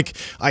 It's not like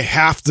I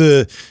have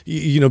to,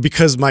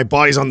 because my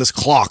body's on this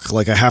clock,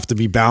 like I have to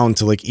be bound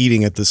to like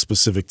eating at this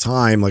specific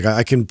time. Like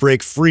I can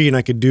break free and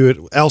I can do it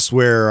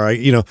elsewhere.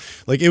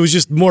 Like it was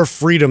just more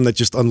freedom that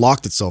just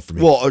unlocked itself for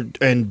me. Well,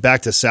 and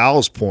back to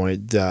Sal's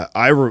point,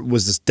 I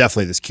was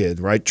definitely this kid,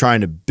 right?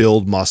 Trying to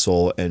build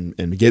muscle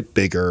and get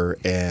bigger,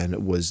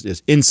 and was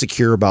just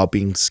insecure about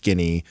being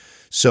skinny.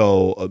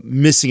 So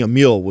missing a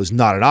meal was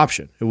not an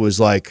option. It was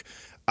like,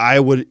 I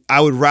would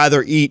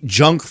rather eat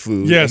junk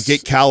food and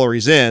get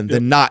calories in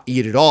than not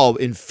eat at all,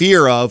 in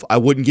fear of I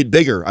wouldn't get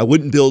bigger. I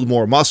wouldn't build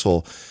more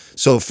muscle.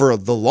 So for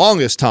the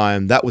longest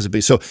time, that was a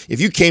big. So if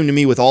you came to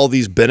me with all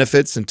these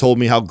benefits and told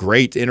me how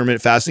great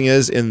intermittent fasting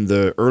is in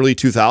the early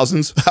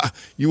 2000s,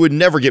 you would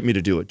never get me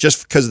to do it,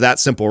 just because of that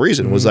simple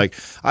reason. It was like,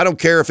 I don't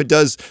care if it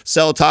does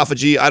cell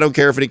autophagy. I don't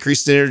care if it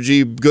increases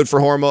energy, good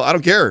for hormone. I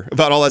don't care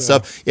about all that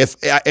stuff.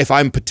 If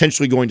I'm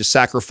potentially going to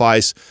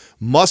sacrifice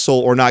muscle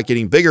or not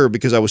getting bigger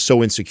because I was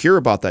so insecure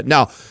about that.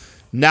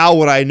 Now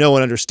what I know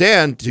and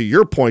understand, to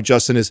your point,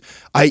 Justin, is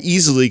I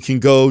easily can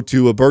go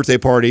to a birthday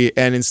party,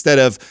 and instead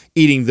of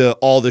eating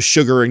all the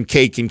sugar and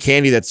cake and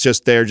candy that's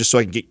just there just so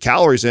I can get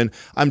calories in,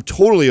 I'm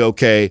totally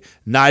okay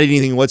not eating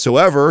anything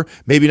whatsoever,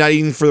 maybe not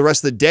eating for the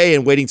rest of the day,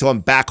 and waiting until I'm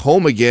back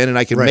home again and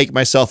I can make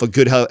myself a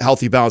good,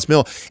 healthy, balanced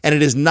meal. And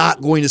it is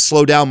not going to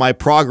slow down my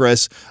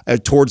progress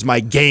towards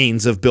my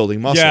gains of building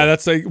muscle. Yeah,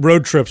 that's like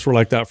road trips were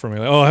like that for me.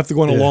 Like, I have to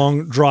go on a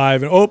long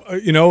drive, and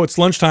it's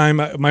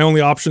lunchtime. My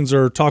only options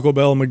are Taco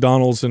Bell and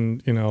McDonald's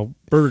and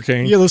Burger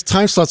King. Yeah, those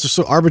time slots are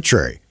so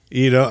arbitrary.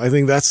 I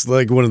think that's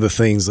like one of the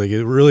things. Like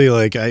it really,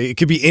 it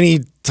could be any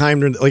time.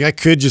 Like I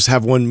could just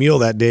have one meal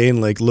that day and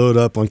like load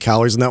up on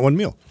calories in that one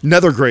meal.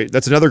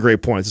 That's another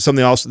great point. It's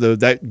something else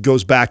that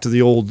goes back to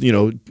the old,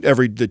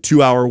 the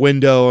 2 hour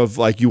window of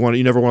like you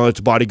never want to let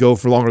the body go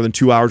for longer than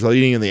 2 hours without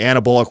eating. In the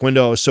anabolic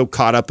window, I was so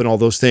caught up in all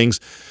those things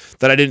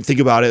that I didn't think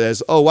about it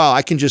as, oh wow,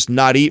 I can just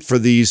not eat for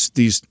these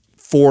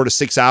 4 to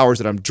 6 hours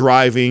that I'm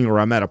driving or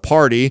I'm at a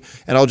party,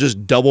 and I'll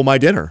just double my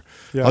dinner.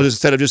 Yeah. I'll just,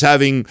 instead of just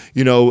having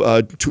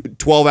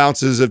 12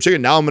 ounces of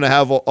chicken, now I'm going to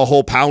have a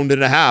whole pound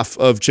and a half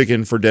of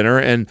chicken for dinner.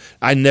 And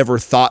I never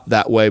thought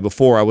that way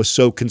before. I was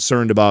so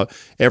concerned about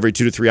every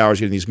 2 to 3 hours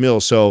getting these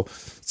meals. So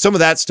some of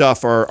that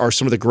stuff are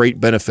some of the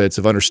great benefits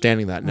of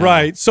understanding that now.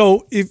 Right.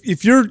 So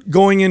if you're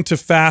going into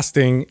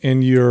fasting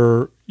and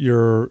you're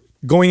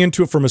going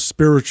into it from a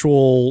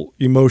spiritual,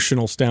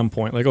 emotional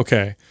standpoint, like,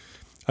 okay,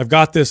 I've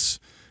got this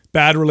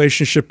bad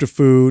relationship to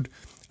food.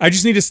 I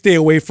just need to stay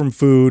away from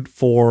food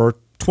for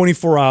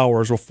 24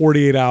 hours or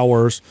 48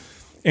 hours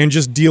and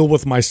just deal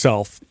with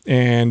myself.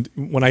 And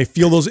when I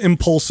feel those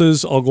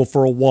impulses, I'll go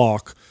for a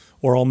walk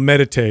or I'll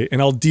meditate,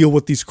 and I'll deal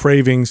with these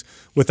cravings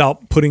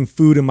without putting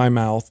food in my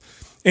mouth.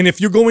 And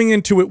if you're going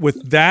into it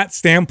with that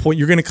standpoint,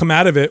 you're going to come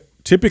out of it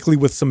typically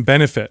with some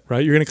benefit,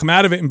 right? You're going to come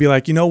out of it and be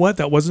like, you know what?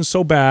 That wasn't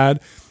so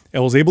bad.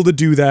 I was able to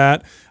do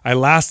that. I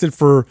lasted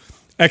for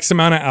X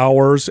amount of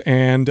hours,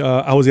 and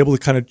I was able to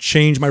kind of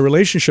change my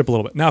relationship a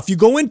little bit. Now, if you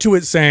go into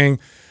it saying,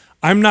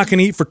 I'm not going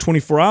to eat for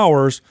 24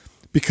 hours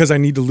because I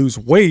need to lose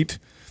weight,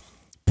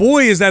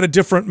 boy, is that a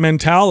different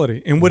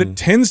mentality. And what it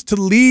tends to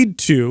lead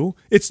to,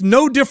 it's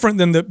no different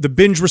than the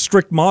binge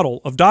restrict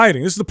model of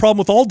dieting. This is the problem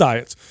with all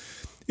diets,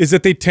 is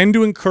that they tend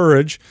to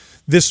encourage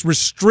this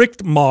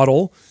restrict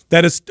model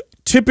that is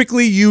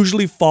typically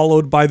usually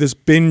followed by this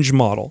binge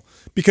model.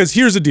 Because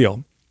here's the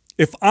deal.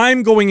 If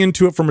I'm going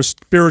into it from a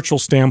spiritual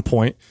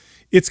standpoint,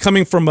 it's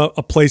coming from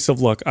a place of,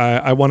 look,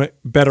 I want to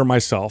better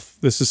myself.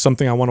 This is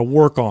something I want to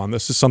work on.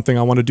 This is something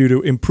I want to do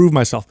to improve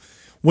myself.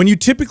 When you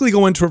typically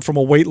go into it from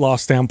a weight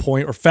loss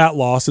standpoint or fat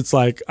loss, it's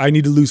like, I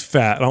need to lose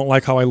fat. I don't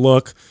like how I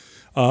look.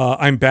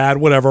 I'm bad,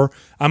 whatever.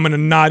 I'm going to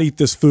not eat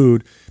this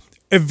food.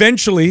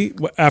 Eventually,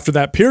 after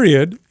that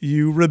period,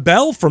 you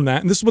rebel from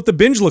that. And this is what the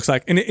binge looks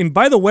like. And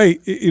by the way,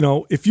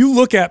 if you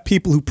look at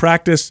people who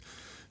practice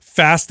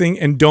fasting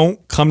and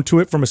don't come to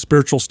it from a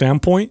spiritual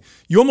standpoint,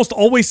 you almost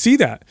always see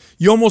that.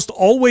 You almost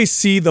always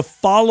see the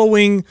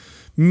following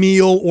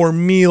meal or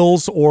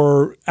meals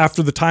or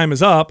after the time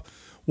is up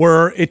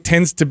where it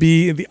tends to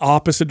be in the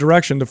opposite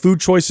direction. The food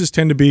choices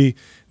tend to be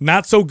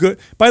not so good.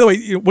 By the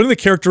way, one of the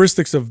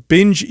characteristics of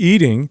binge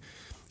eating,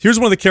 here's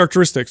one of the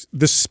characteristics: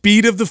 the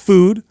speed of the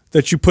food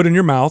that you put in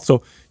your mouth.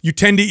 So you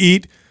tend to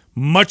eat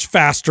much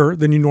faster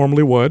than you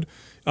normally would.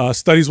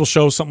 Studies will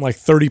show something like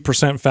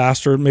 30%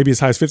 faster, maybe as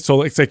high as 50%.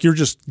 So it's like you're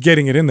just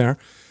getting it in there.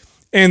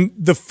 And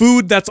the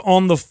food that's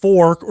on the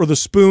fork or the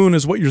spoon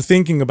is what you're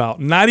thinking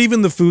about, not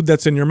even the food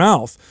that's in your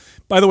mouth.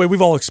 By the way,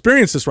 we've all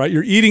experienced this, right?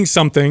 You're eating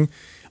something,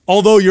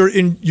 although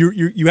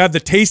you have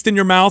the taste in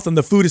your mouth and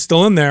the food is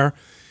still in there,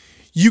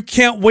 you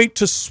can't wait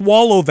to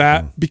swallow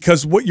that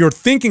because what you're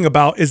thinking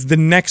about is the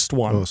next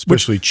one. Oh,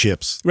 especially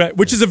chips. Right,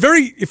 which is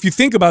if you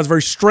think about it, it's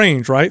very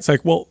strange, right? It's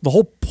like, well, the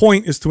whole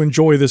point is to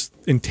enjoy this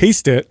and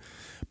taste it,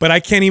 but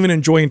I can't even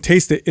enjoy and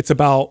taste it. It's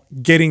about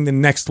getting the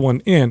next one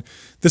in.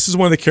 This is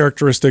one of the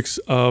characteristics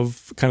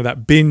of kind of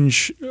that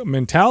binge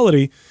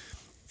mentality.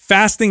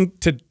 Fasting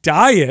to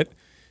diet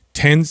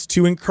tends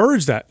to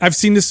encourage that. I've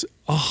seen this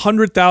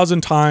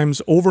 100,000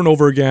 times over and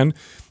over again.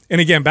 And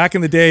again, back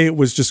in the day, it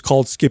was just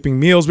called skipping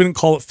meals. We didn't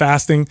call it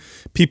fasting.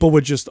 People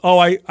would just,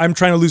 I'm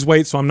trying to lose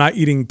weight, so I'm not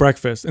eating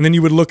breakfast. And then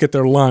you would look at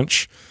their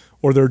lunch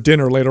or their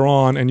dinner later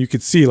on, and you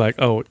could see like,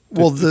 oh,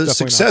 well, the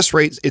success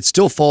rate, it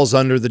still falls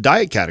under the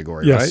diet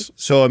category, right?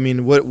 So, I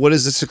mean, what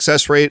is the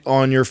success rate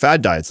on your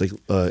fad diets? Like,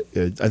 I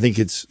think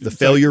the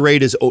failure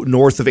rate is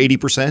north of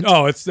 80%.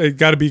 Oh, it's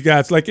got to be,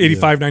 it's like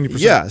 85, 90%.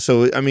 Yeah,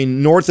 so I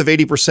mean, north of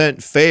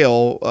 80%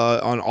 fail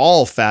on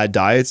all fad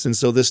diets, and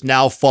so this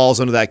now falls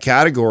under that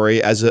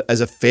category as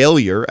a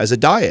failure as a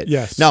diet.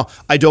 Yes. Now,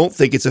 I don't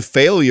think it's a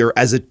failure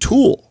as a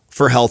tool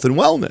for health and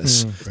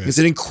wellness. Right. It's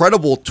an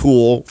incredible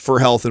tool for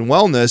health and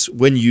wellness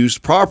when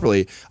used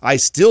properly. I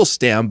still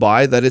stand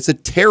by that it's a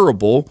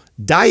terrible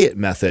diet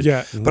method.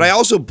 Yeah. But I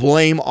also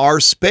blame our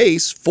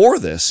space for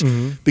this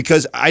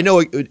because I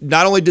know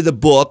not only did the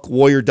book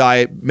Warrior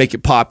Diet make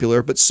it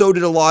popular, but so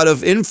did a lot of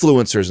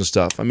influencers and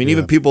stuff. I mean,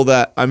 even people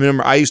that I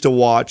remember I used to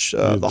watch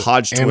the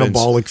Hodge twins.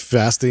 Anabolic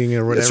fasting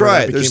or whatever. That's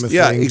right. That became a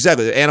thing.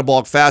 Exactly.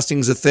 Anabolic fasting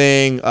is a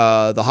thing.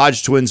 The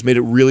Hodge twins made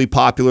it really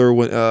popular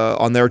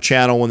on their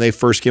channel when they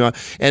first came out.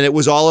 And it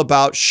was all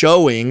about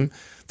showing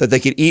that they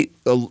could eat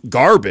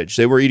garbage.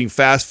 They were eating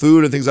fast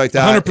food and things like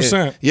that.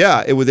 100%. And,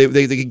 yeah,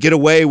 they could get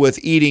away with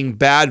eating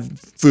bad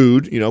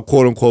food,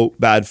 quote unquote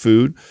bad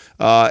food,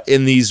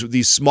 in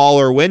these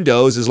smaller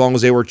windows as long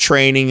as they were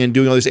training and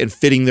doing all this and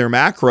fitting their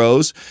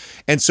macros.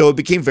 And so it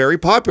became very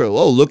popular.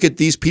 Oh, look at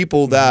these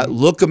people that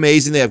look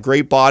amazing. They have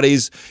great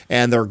bodies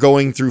and they're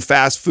going through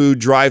fast food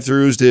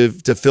drive-thrus to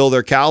fill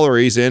their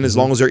calories in as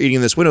long as they're eating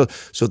in this window.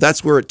 So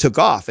that's where it took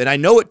off. And I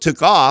know it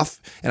took off,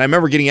 and I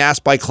remember getting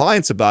asked by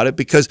clients about it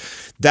because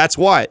that's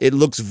why. It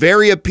looks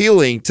very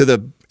appealing to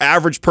the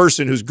average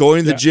person who's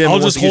going to the gym. I'll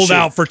just hold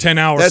out for 10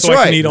 hours That's so right.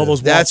 I can eat all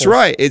those waffles. That's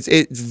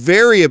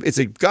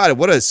right. God,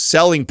 what a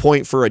selling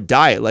point for a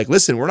diet. Like,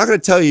 listen, we're not going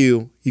to tell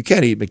you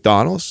can't eat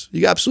McDonald's.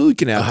 You absolutely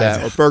can have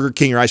that, or Burger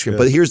King or ice cream.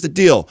 But here's the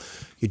deal.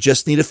 You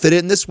just need to fit it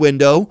in this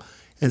window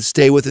and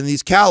stay within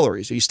these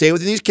calories. So you stay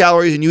within these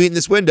calories and you eat in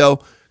this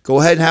window, go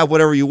ahead and have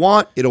whatever you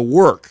want. It'll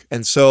work.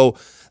 And so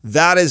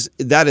that is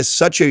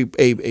such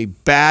a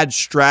bad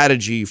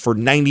strategy for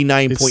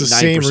 99.9% of the population. It's the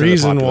same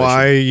reason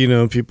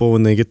why, people,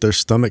 when they get their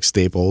stomach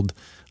stapled,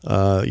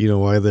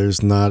 why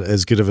there's not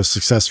as good of a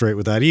success rate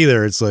with that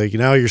either. It's like,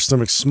 now your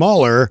stomach's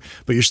smaller,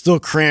 but you're still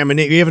cramming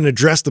it. You haven't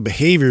addressed the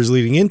behaviors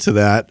leading into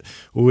that,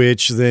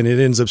 which then it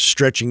ends up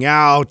stretching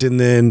out. And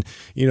then,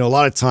 a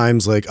lot of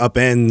times like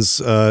upends,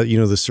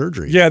 the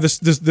surgery. Yeah.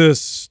 The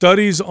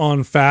studies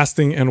on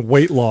fasting and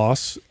weight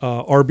loss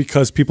are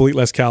because people eat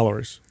less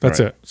calories.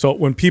 That's it. So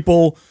when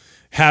people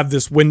have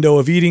this window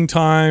of eating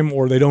time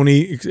or they don't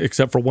eat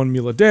except for one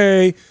meal a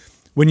day,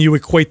 when you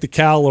equate the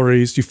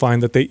calories, you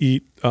find that they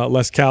eat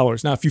less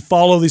calories. Now, if you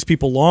follow these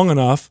people long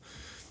enough,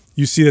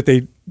 you see that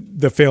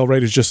the fail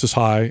rate is just as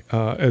high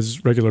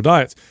as regular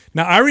diets.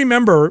 Now, I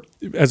remember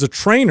as a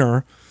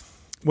trainer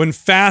when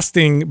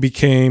fasting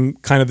became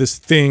kind of this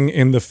thing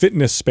in the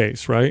fitness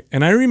space, right?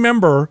 And I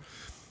remember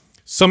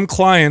some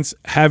clients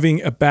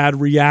having a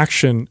bad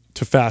reaction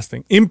to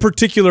fasting, in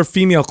particular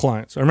female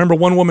clients. I remember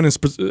one woman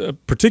in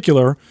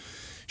particular.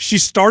 She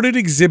started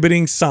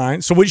exhibiting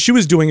signs. So what she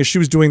was doing is she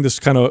was doing this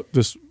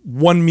this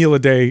 1 meal a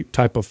day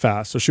type of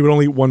fast. So she would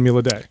only eat 1 meal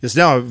a day. It's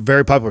now a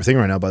very popular thing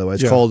right now, by the way.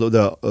 It's called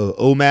the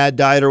OMAD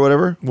diet or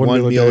whatever.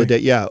 One meal a day.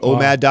 Yeah,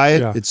 OMAD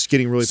diet. Yeah. It's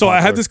getting really popular. So I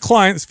had this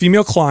client, this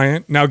female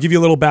client. Now I'll give you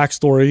a little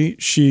backstory.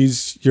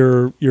 She's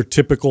your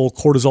typical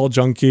cortisol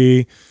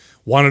junkie,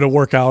 wanted to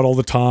work out all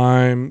the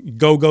time,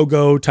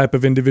 go type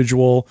of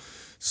individual.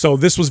 So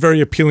this was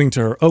very appealing to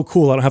her. Oh,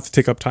 cool. I don't have to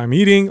take up time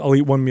eating. I'll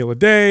eat 1 meal a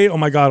day. Oh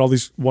my God, all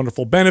these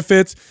wonderful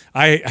benefits.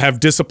 I have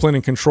discipline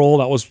and control.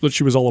 That was what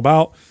she was all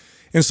about.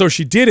 And so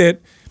she did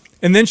it.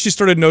 And then she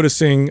started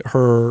noticing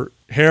her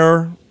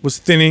hair was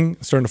thinning,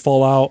 starting to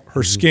fall out.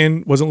 Her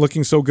skin wasn't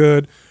looking so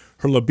good.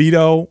 Her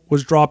libido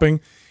was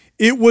dropping.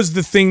 It was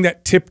the thing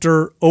that tipped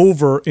her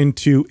over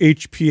into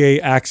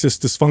HPA axis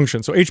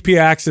dysfunction. So HPA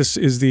axis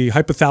is the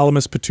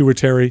hypothalamus,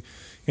 pituitary,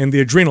 and the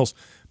adrenals.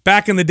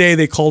 Back in the day,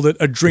 they called it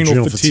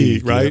adrenal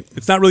fatigue, right? Yeah.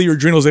 It's not really your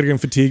adrenals that are getting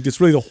fatigued. It's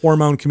really the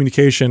hormone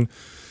communication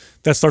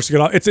that starts to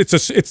get off.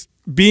 It's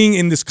being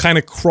in this kind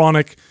of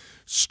chronic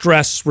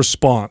stress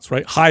response,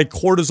 right? High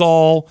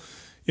cortisol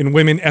in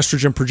women,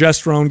 estrogen,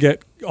 progesterone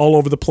get all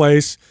over the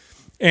place.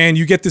 And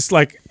you get this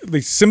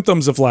these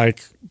symptoms of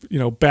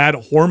bad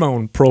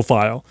hormone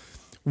profile.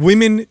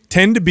 women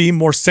tend to be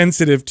more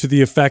sensitive to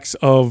the effects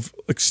of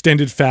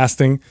extended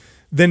fasting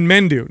than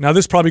men do. Now,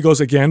 this probably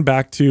goes again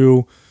back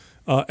to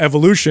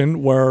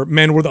evolution, where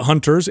men were the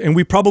hunters, and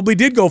we probably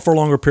did go for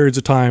longer periods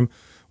of time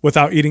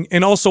without eating.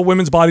 And also,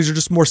 women's bodies are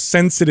just more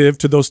sensitive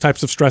to those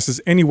types of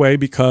stresses anyway,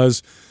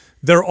 because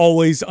they're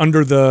always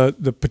under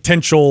the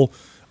potential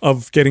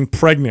of getting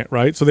pregnant,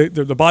 right? So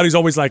the body's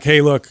always like,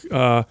 hey, look,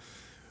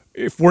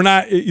 if we're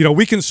not,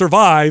 we can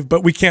survive,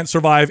 but we can't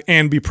survive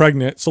and be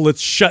pregnant. So let's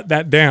shut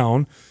that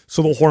down.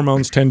 So the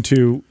hormones tend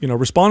to,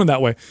 respond in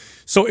that way.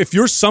 So if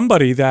you're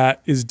somebody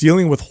that is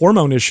dealing with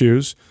hormone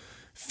issues,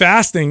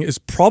 fasting is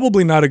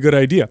probably not a good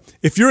idea.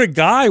 If you're a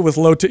guy with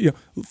low,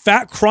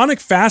 chronic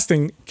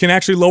fasting can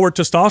actually lower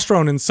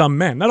testosterone in some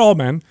men, not all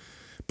men,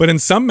 but in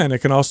some men it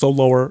can also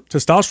lower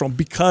testosterone,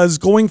 because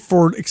going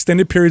for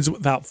extended periods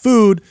without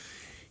food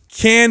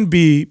can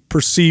be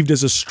perceived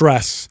as a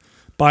stress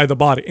by the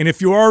body. And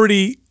if you're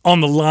already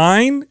on the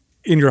line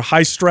and you're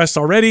high stress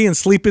already and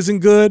sleep isn't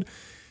good,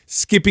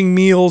 skipping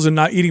meals and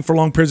not eating for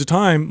long periods of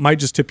time might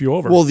just tip you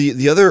over. Well,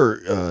 the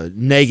other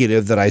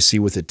negative that I see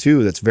with it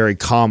too, that's very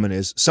common,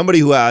 is somebody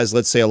who has,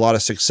 let's say, a lot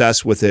of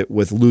success with it,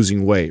 with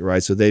losing weight,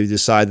 right? So they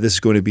decide this is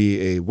going to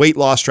be a weight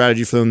loss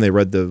strategy for them. They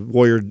read the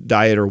Warrior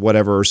Diet or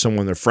whatever, or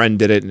their friend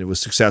did it and it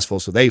was successful,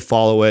 so they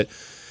follow it.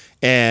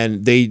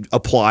 And they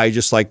apply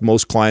just like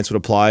most clients would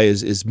apply,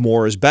 is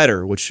more is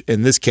better, which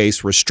in this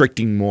case,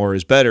 restricting more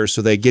is better.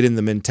 So they get in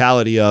the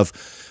mentality of,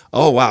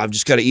 oh, wow, I've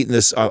just got to eat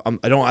this. I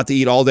don't have to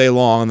eat all day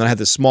long. And then I have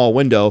this small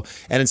window.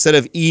 And instead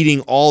of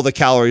eating all the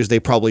calories they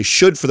probably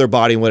should for their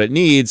body and what it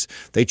needs,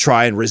 they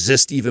try and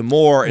resist even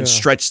more and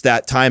stretch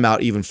that time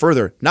out even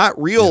further,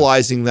 not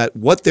realizing that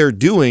what they're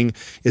doing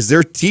is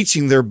they're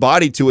teaching their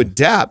body to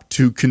adapt,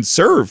 to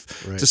conserve,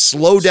 to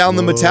slow down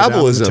the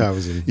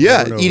metabolism.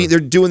 Yeah, they're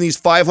doing these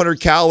 500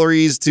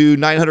 calories to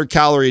 900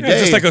 calorie a day.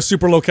 Just like a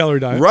super low calorie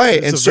diet.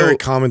 Right. It's a very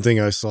common thing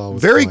I saw.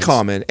 With very clients.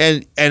 common.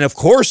 And of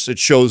course, it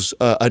shows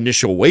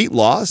initial weight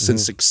loss and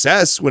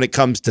success when it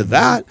comes to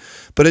that,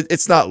 but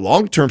it's not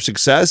long-term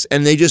success,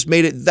 and they just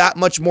made it that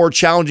much more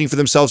challenging for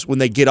themselves when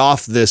they get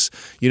off this,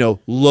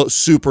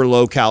 super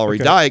low calorie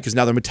diet, because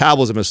now their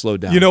metabolism has slowed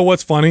down. You know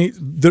what's funny?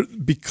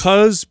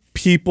 Because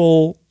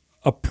people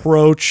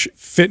approach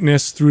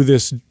fitness through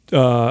this,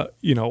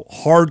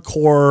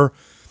 hardcore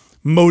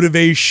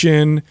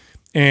motivation,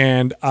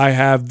 and I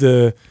have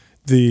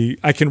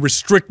I can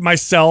restrict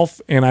myself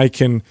and I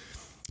can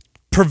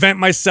prevent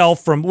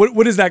myself from,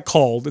 what is that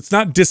called? It's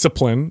not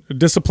discipline.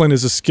 Discipline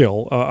is a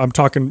skill. I'm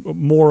talking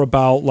more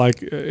about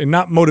and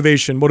not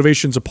motivation.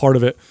 Motivation's a part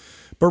of it,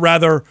 but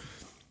rather,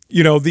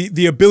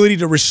 the ability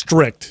to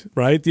restrict,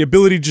 right? The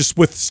ability to just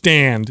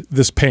withstand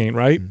this pain,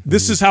 right?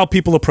 This is how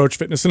people approach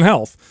fitness and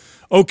health.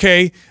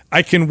 Okay,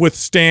 I can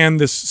withstand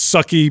this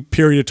sucky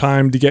period of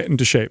time to get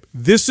into shape.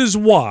 This is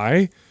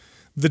why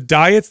the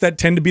diets that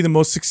tend to be the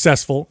most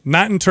successful,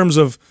 not in terms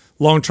of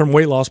long-term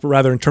weight loss, but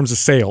rather in terms of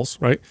sales,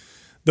 right?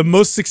 The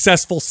most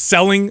successful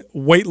selling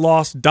weight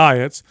loss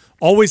diets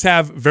always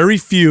have very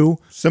few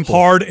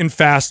hard and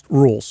fast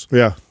rules.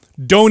 Yeah.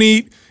 Don't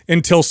eat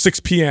until 6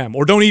 p.m.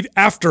 or don't eat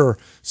after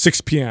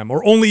 6 p.m.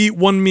 or only eat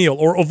one meal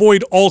or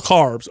avoid all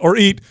carbs or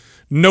eat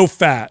no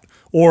fat,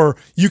 or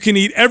you can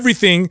eat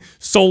everything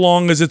so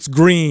long as it's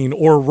green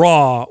or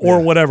raw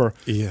or whatever.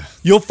 Yeah.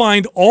 You'll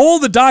find all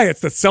the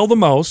diets that sell the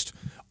most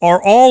are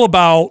all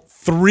about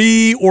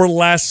 3 or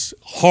less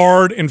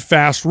hard and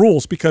fast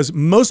rules, because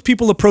most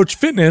people approach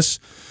fitness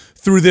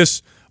through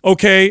this,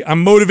 okay,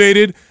 I'm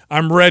motivated,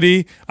 I'm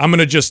ready, I'm going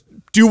to just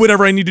do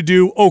whatever I need to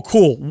do. Oh,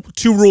 cool,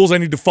 2 rules I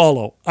need to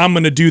follow. I'm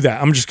going to do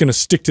that. I'm just going to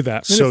stick to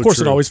that. And of course,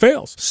 it always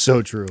fails.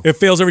 So true. It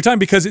fails every time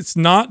because it's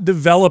not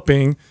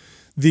developing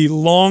the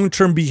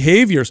long-term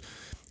behaviors.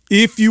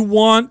 If you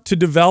want to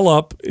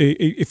develop,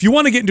 if you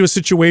want to get into a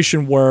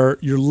situation where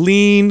you're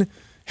lean,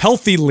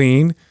 healthy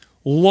lean,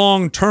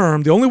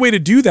 long-term, the only way to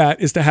do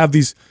that is to have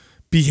these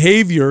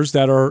behaviors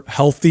that are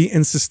healthy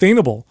and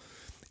sustainable.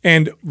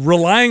 And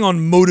relying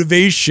on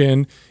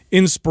motivation,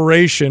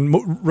 inspiration,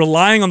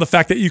 relying on the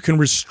fact that you can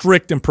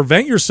restrict and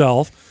prevent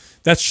yourself,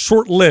 that's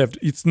short-lived.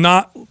 It's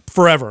not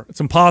forever. It's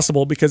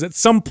impossible, because at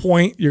some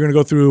point you're going to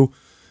go through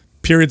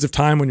periods of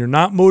time when you're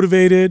not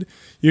motivated.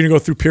 You're going to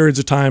go through periods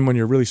of time when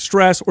you're really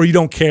stressed or you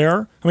don't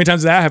care. How many times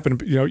does that happen?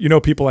 You know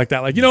people like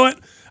that. Like, you know what?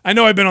 I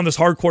know I've been on this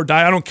hardcore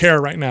diet. I don't care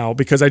right now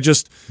because I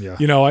just,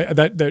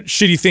 that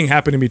shitty thing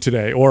happened to me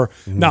today. Or,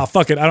 nah,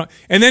 fuck it. I don't.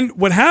 And then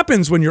what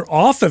happens when you're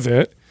off of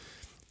it,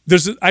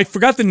 I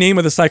forgot the name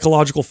of the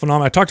psychological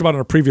phenomenon I talked about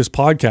in a previous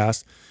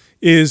podcast,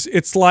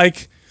 it's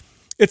like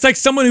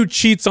someone who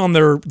cheats on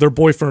their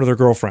boyfriend or their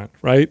girlfriend,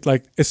 right?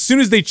 Like, as soon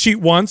as they cheat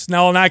once,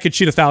 now I could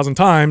cheat 1,000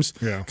 times,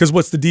 because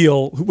what's the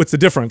deal? What's the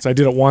difference? I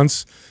did it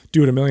once,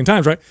 do it 1,000,000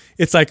 times, right?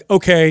 It's like,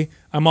 okay,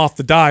 I'm off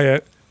the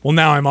diet. Well,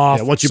 now I'm off.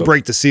 Yeah, once you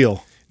break the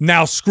seal.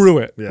 Now screw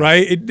it,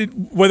 right?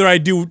 Whether I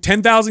do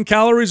 10,000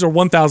 calories or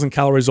 1,000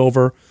 calories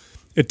over,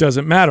 it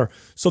doesn't matter.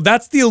 So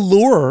that's the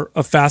allure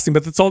of fasting,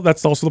 but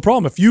that's also the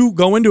problem. If you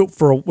go into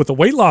it with a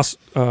weight loss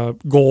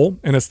goal,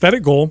 an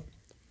aesthetic goal,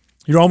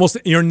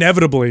 you're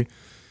inevitably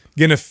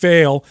going to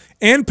fail,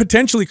 and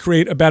potentially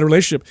create a bad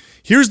relationship.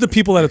 Here's the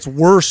people that it's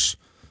worse,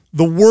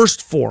 the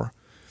worst for.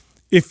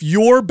 If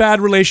your bad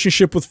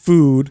relationship with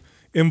food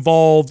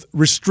involved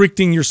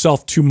restricting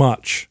yourself too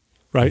much,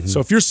 right? So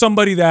if you're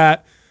somebody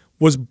that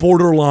was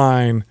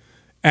borderline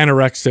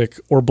anorexic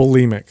or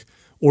bulimic,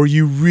 or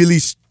you really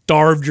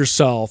starved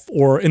yourself,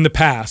 or in the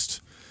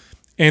past,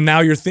 and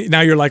now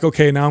you're like,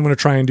 okay, now I'm going to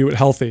try and do it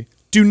healthy.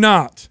 Do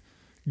not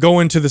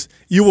go into this.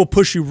 You will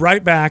push you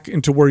right back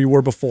into where you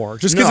were before.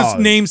 Just because it's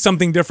named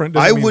something different.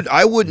 I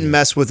wouldn't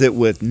mess with it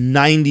with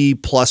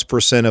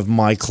 90+% of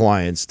my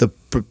clients.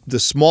 The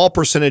small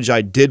percentage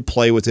I did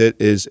play with it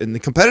is in the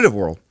competitive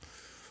world.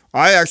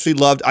 I actually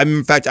loved,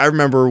 in fact, I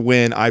remember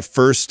when I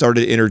first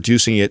started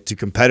introducing it to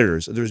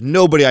competitors, there's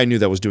nobody I knew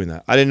that was doing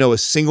that. I didn't know a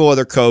single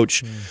other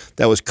coach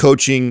that was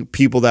coaching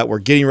people that were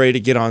getting ready to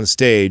get on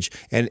stage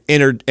and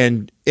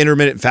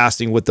intermittent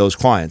fasting with those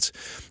clients.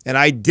 And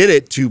I did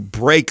it to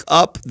break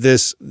up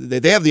this,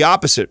 they have the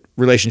opposite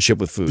relationship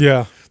with food.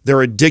 Yeah.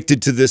 They're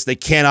addicted to this. They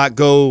cannot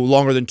go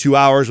longer than 2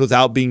 hours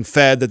without being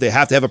fed, that they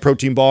have to have a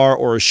protein bar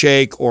or a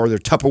shake or their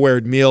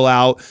Tupperware meal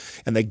out,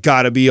 and they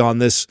got to be on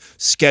this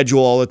schedule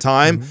all the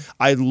time.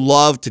 I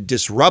love to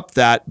disrupt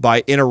that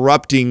by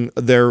interrupting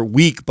their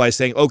week by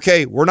saying,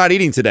 okay, we're not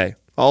eating today.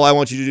 All I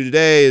want you to do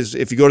today is,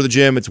 if you go to the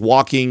gym, it's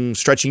walking,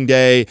 stretching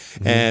day,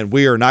 and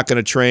we are not going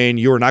to train.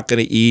 You are not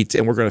going to eat,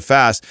 and we're going to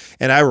fast.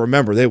 And I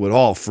remember they would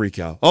all freak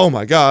out. Oh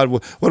my God,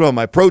 what about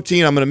my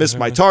protein? I'm going to miss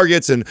my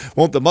targets, and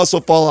won't the muscle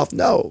fall off?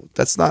 No,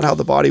 that's not how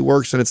the body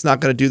works, and it's not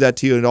going to do that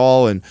to you at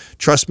all. And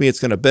trust me, it's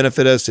going to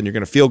benefit us, and you're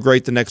going to feel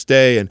great the next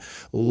day. And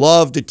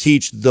love to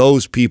teach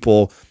those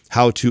people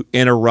how to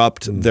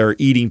interrupt their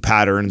eating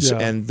patterns.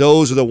 And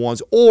those are the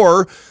ones,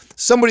 or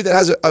somebody that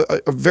has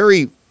a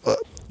very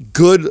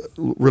good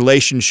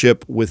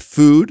relationship with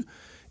food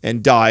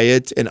and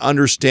diet and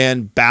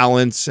understand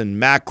balance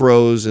and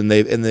macros, and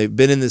they've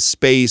been in this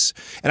space.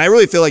 And I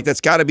really feel like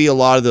that's got to be a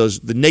lot of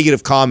the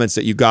negative comments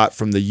that you got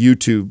from the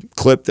YouTube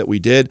clip that we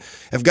did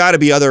have got to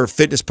be other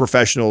fitness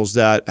professionals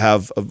that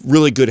have a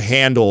really good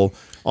handle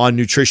on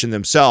nutrition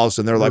themselves,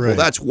 and they're like, well,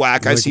 that's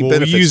whack. I see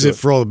benefits. We use it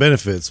for all the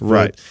benefits.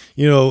 But,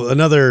 you know,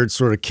 another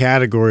sort of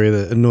category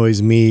that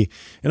annoys me,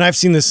 and I've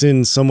seen this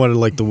in somewhat of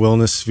like the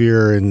wellness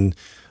sphere and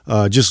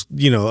just,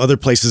 you know, other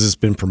places it's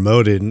been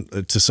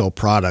promoted to sell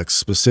products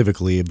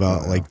specifically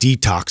about like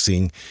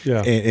detoxing.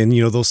 And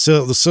you know, they'll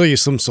sell you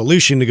some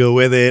solution to go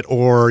with it,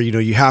 or, you know,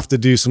 you have to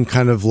do some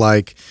kind of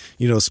like,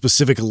 you know,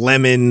 specific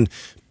lemon,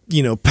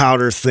 you know,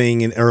 powder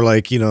thing, and or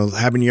like, you know,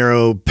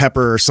 habanero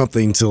pepper or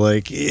something to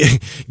like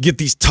get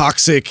these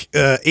toxic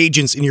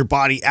agents in your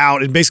body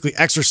out and basically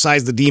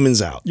exorcise the demons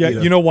out.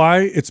 You know why?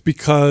 It's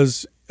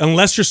because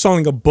unless you're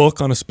selling a book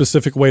on a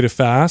specific way to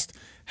fast,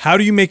 how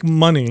do you make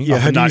money?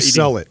 How do you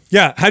sell it?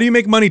 How do you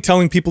make money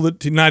telling people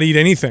to not eat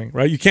anything,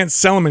 right? You can't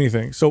sell them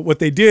anything. So what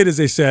they did is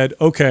they said,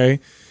 okay,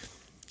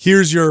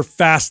 here's your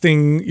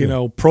fasting, you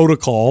know,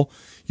 protocol.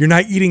 You're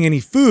not eating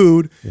any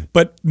food,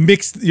 but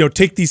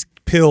take these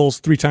pills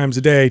 3 times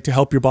a day to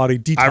help your body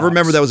detox. I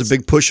remember that was a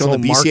big push on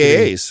the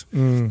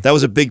BCAAs. That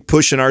was a big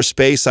push in our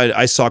space.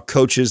 I saw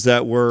coaches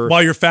that were,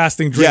 while you're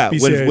fasting, drink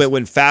BCAAs.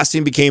 When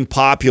fasting became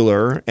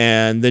popular,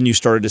 and then you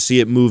started to see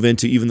it move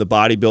into even the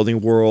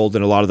bodybuilding world,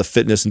 and a lot of the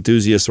fitness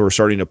enthusiasts were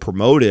starting to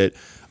promote it.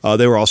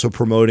 They were also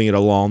promoting it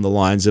along the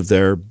lines of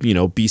their, you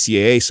know,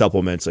 BCAA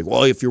supplements. Like,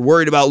 well, if you're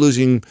worried about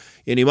losing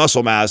any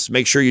muscle mass,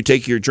 make sure you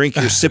take your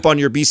sip on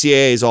your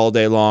BCAAs all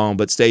day long,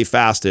 but stay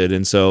fasted.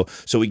 And so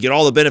we get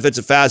all the benefits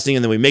of fasting,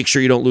 and then we make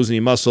sure you don't lose any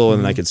muscle,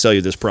 and then I can sell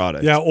you this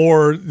product. Yeah,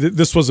 or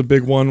this was a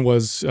big one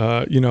was,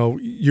 you know,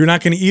 you're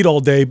not going to eat all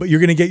day, but you're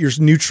going to get your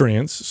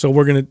nutrients. So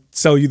we're going to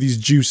sell you these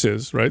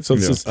juices, right? So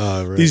it's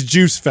these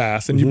juice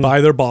fasts, and you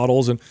buy their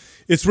bottles, and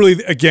it's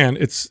really, again,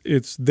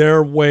 it's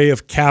their way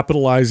of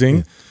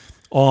capitalizing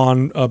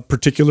on a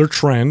particular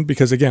trend,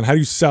 because again, how do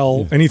you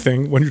sell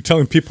anything when you're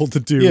telling people to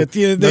do? At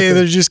the end of the day,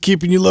 they're just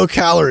keeping you low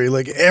calorie,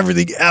 like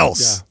everything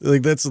else.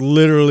 Like that's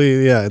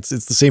literally, it's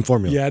the same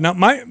formula. Yeah. Now,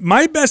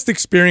 my best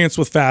experience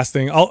with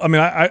fasting,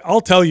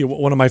 I'll tell you what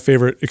one of my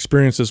favorite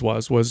experiences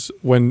was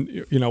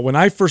when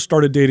I first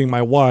started dating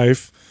my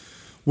wife.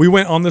 We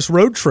went on this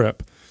road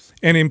trip,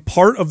 and in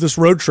part of this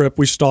road trip,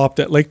 we stopped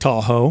at Lake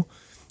Tahoe.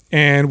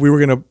 And we were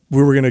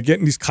gonna get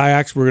in these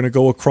kayaks. We were gonna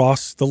go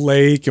across the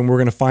lake, and we're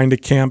gonna find a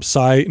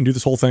campsite and do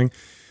this whole thing.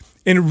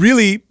 And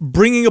really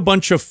bringing a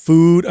bunch of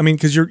food. I mean,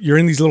 because you're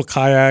in these little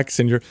kayaks,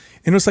 and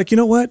it's like, you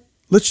know what?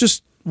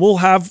 We'll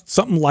have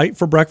something light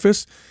for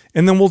breakfast,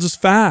 and then we'll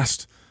just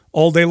fast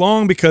all day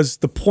long, because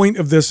the point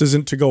of this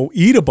isn't to go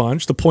eat a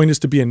bunch. The point is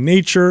to be in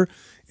nature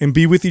and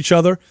be with each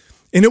other.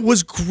 And it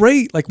was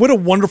great. Like, what a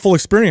wonderful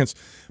experience.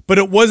 But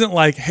it wasn't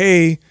like,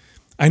 hey,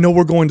 I know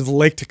we're going to the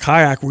lake to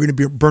kayak. We're going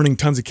to be burning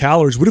tons of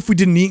calories. What if we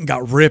didn't eat and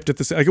got ripped at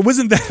the like? It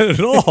wasn't that at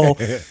all.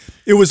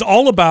 It was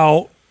all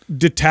about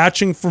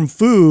detaching from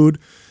food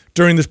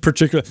during this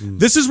particular.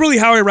 This is really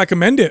how I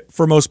recommend it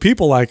for most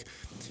people. Like,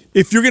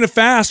 if you're going to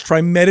fast,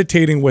 try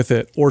meditating with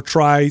it, or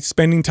try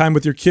spending time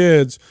with your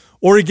kids.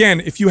 Or again,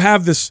 if you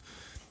have this,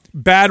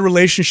 bad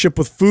relationship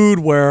with food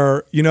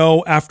where, you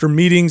know, after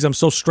meetings, I'm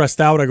so stressed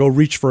out, I go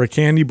reach for a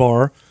candy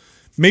bar.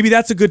 Maybe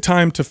that's a good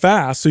time to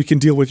fast so you can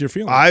deal with your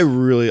feelings. I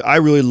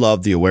really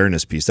love the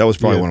awareness piece. That was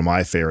probably one of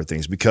my favorite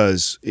things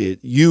because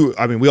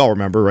I mean, we all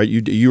remember, right?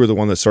 You were the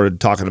one that started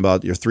talking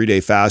about your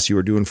 3-day fast you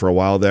were doing for a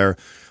while there,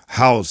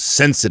 how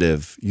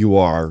sensitive you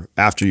are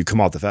after you come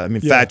out the fast. I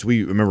mean, in fact,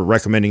 we remember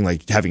recommending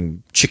like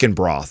having chicken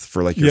broth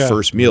for like your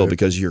first meal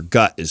because your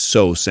gut is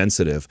so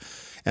sensitive.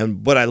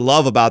 And what I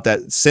love about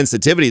that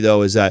sensitivity,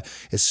 though, is that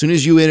as soon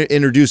as you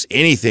introduce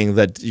anything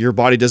that your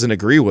body doesn't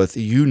agree with,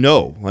 you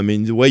know. I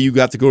mean, the way you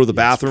got to go to the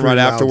bathroom right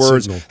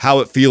afterwards,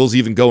 how it feels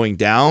even going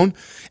down.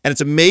 And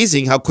it's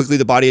amazing how quickly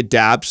the body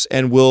adapts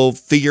and will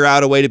figure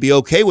out a way to be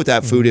okay with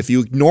that food if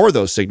you ignore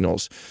those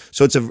signals.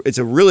 So it's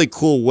a really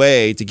cool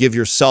way to give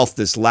yourself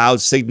this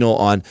loud signal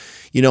on,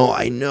 you know,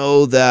 I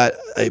know that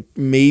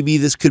maybe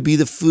this could be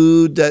the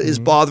food that is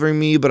bothering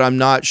me, but I'm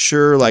not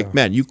sure. Like,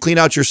 man, you clean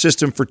out your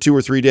system for 2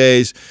 or 3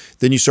 days,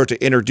 then you start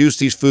to introduce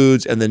these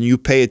foods, and then you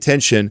pay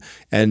attention,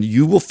 and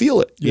you will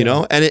feel it, you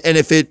know? And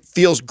if it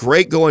feels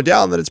great going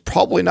down, then it's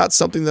probably not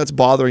something that's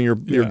bothering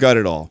your gut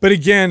at all. But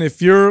again,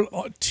 if you're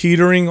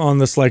teetering on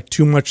this like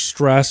too much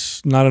stress,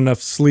 not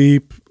enough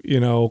sleep, you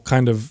know,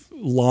 kind of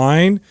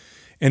line,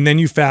 and then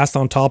you fast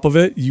on top of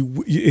it,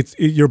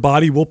 your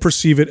body will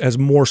perceive it as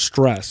more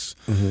stress,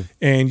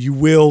 and you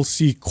will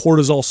see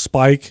cortisol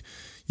spike.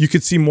 You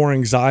could see more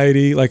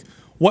anxiety. Like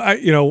I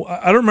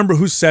don't remember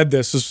who said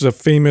this. This was a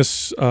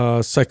famous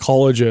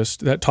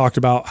psychologist that talked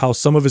about how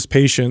some of his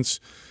patients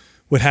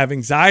would have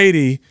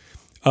anxiety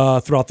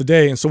throughout the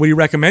day, and so what he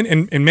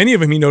recommended, and many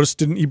of them he noticed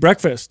didn't eat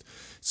breakfast.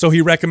 So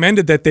he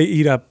recommended that they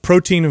eat a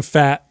protein and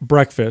fat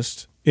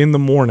breakfast in the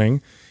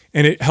morning.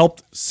 And it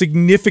helped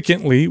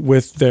significantly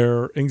with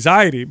their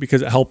anxiety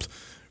because it helped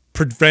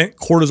prevent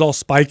cortisol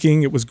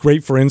spiking. It was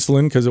great for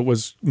insulin because it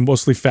was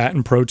mostly fat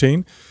and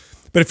protein.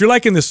 But if you're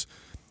like in this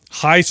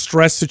high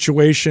stress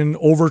situation,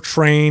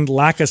 overtrained,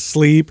 lack of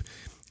sleep,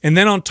 and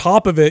then on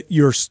top of it,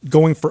 you're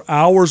going for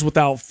hours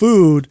without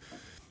food,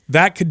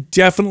 that could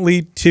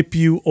definitely tip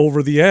you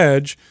over the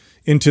edge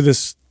into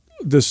this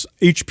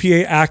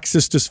HPA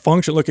axis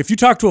dysfunction. Look, if you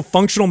talk to a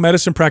functional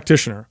medicine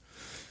practitioner,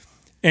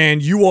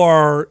 and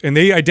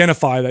they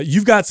identify that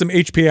you've got some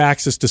HPA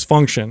axis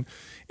dysfunction,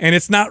 and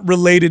it's not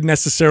related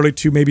necessarily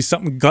to maybe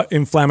something gut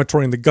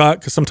inflammatory in the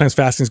gut, because sometimes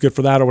fasting is good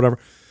for that or whatever.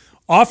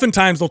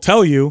 Oftentimes they'll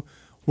tell you,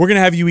 we're going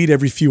to have you eat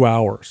every few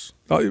hours.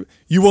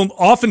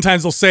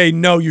 Oftentimes they'll say,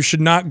 no, you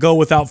should not go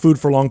without food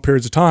for long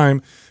periods of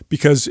time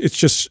because it's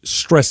just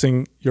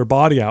stressing your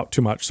body out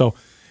too much. So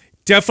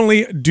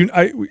definitely,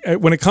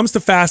 when it comes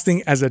to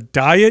fasting as a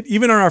diet,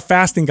 even on our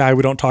fasting guide,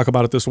 we don't talk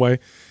about it this way.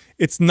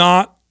 It's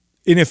not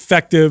an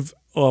effective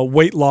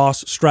weight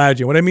loss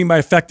strategy. What I mean by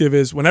effective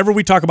is whenever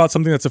we talk about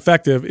something that's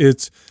effective,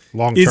 it's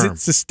long term. Is it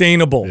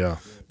sustainable? Yeah.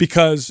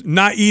 Because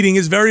not eating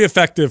is very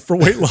effective for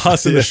weight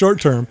loss in the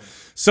short term.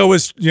 So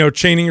is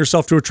chaining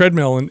yourself to a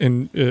treadmill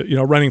and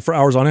running for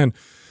hours on end.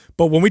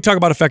 But when we talk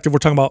about effective, we're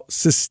talking about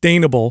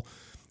sustainable.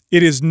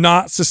 It is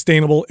not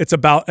sustainable. It's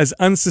about as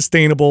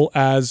unsustainable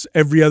as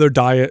every other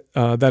diet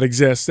that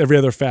exists, every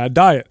other fad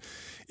diet.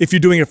 If you're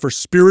doing it for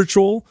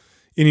spiritual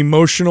and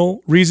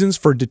emotional reasons,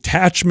 for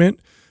detachment,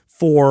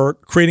 for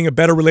creating a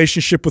better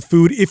relationship with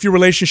food. If your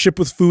relationship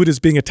with food is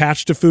being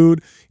attached to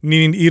food,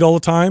 needing to eat all the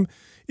time,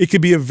 it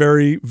could be a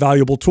very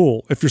valuable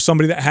tool. If you're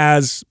somebody that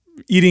has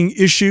eating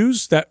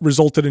issues that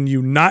resulted in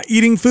you not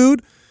eating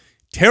food,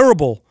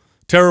 terrible,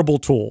 terrible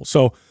tool.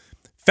 So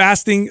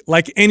fasting,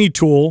 like any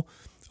tool,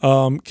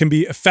 can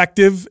be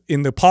effective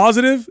in the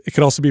positive. It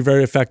could also be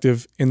very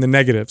effective in the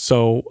negative.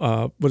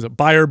 So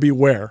buyer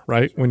beware,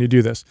 right, when you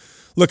do this.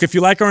 Look, if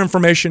you like our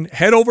information,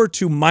 head over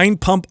to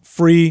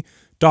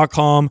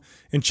mindpumpfree.com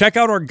and check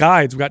out our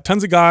guides. We've got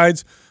tons of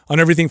guides on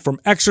everything from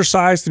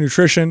exercise to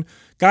nutrition,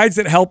 guides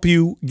that help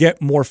you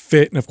get more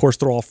fit. And of course,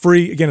 they're all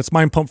free. Again, it's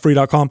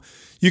mindpumpfree.com.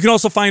 You can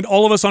also find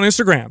all of us on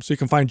Instagram. So you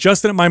can find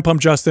Justin at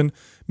mindpumpjustin,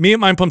 me at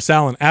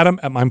mindpumpsal, and Adam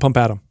at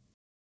mindpumpadam.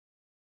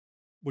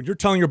 When you're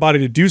telling your body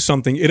to do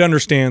something, it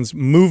understands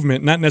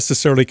movement, not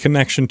necessarily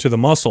connection to the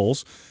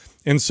muscles.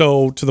 And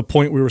so to the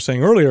point we were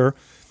saying earlier,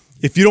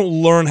 if you don't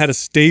learn how to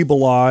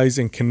stabilize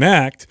and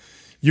connect,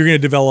 you're going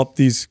to develop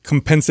these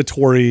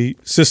compensatory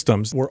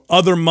systems where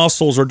other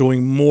muscles are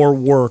doing more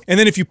work. And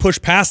then if you push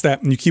past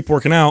that and you keep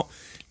working out,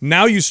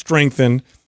 now you strengthen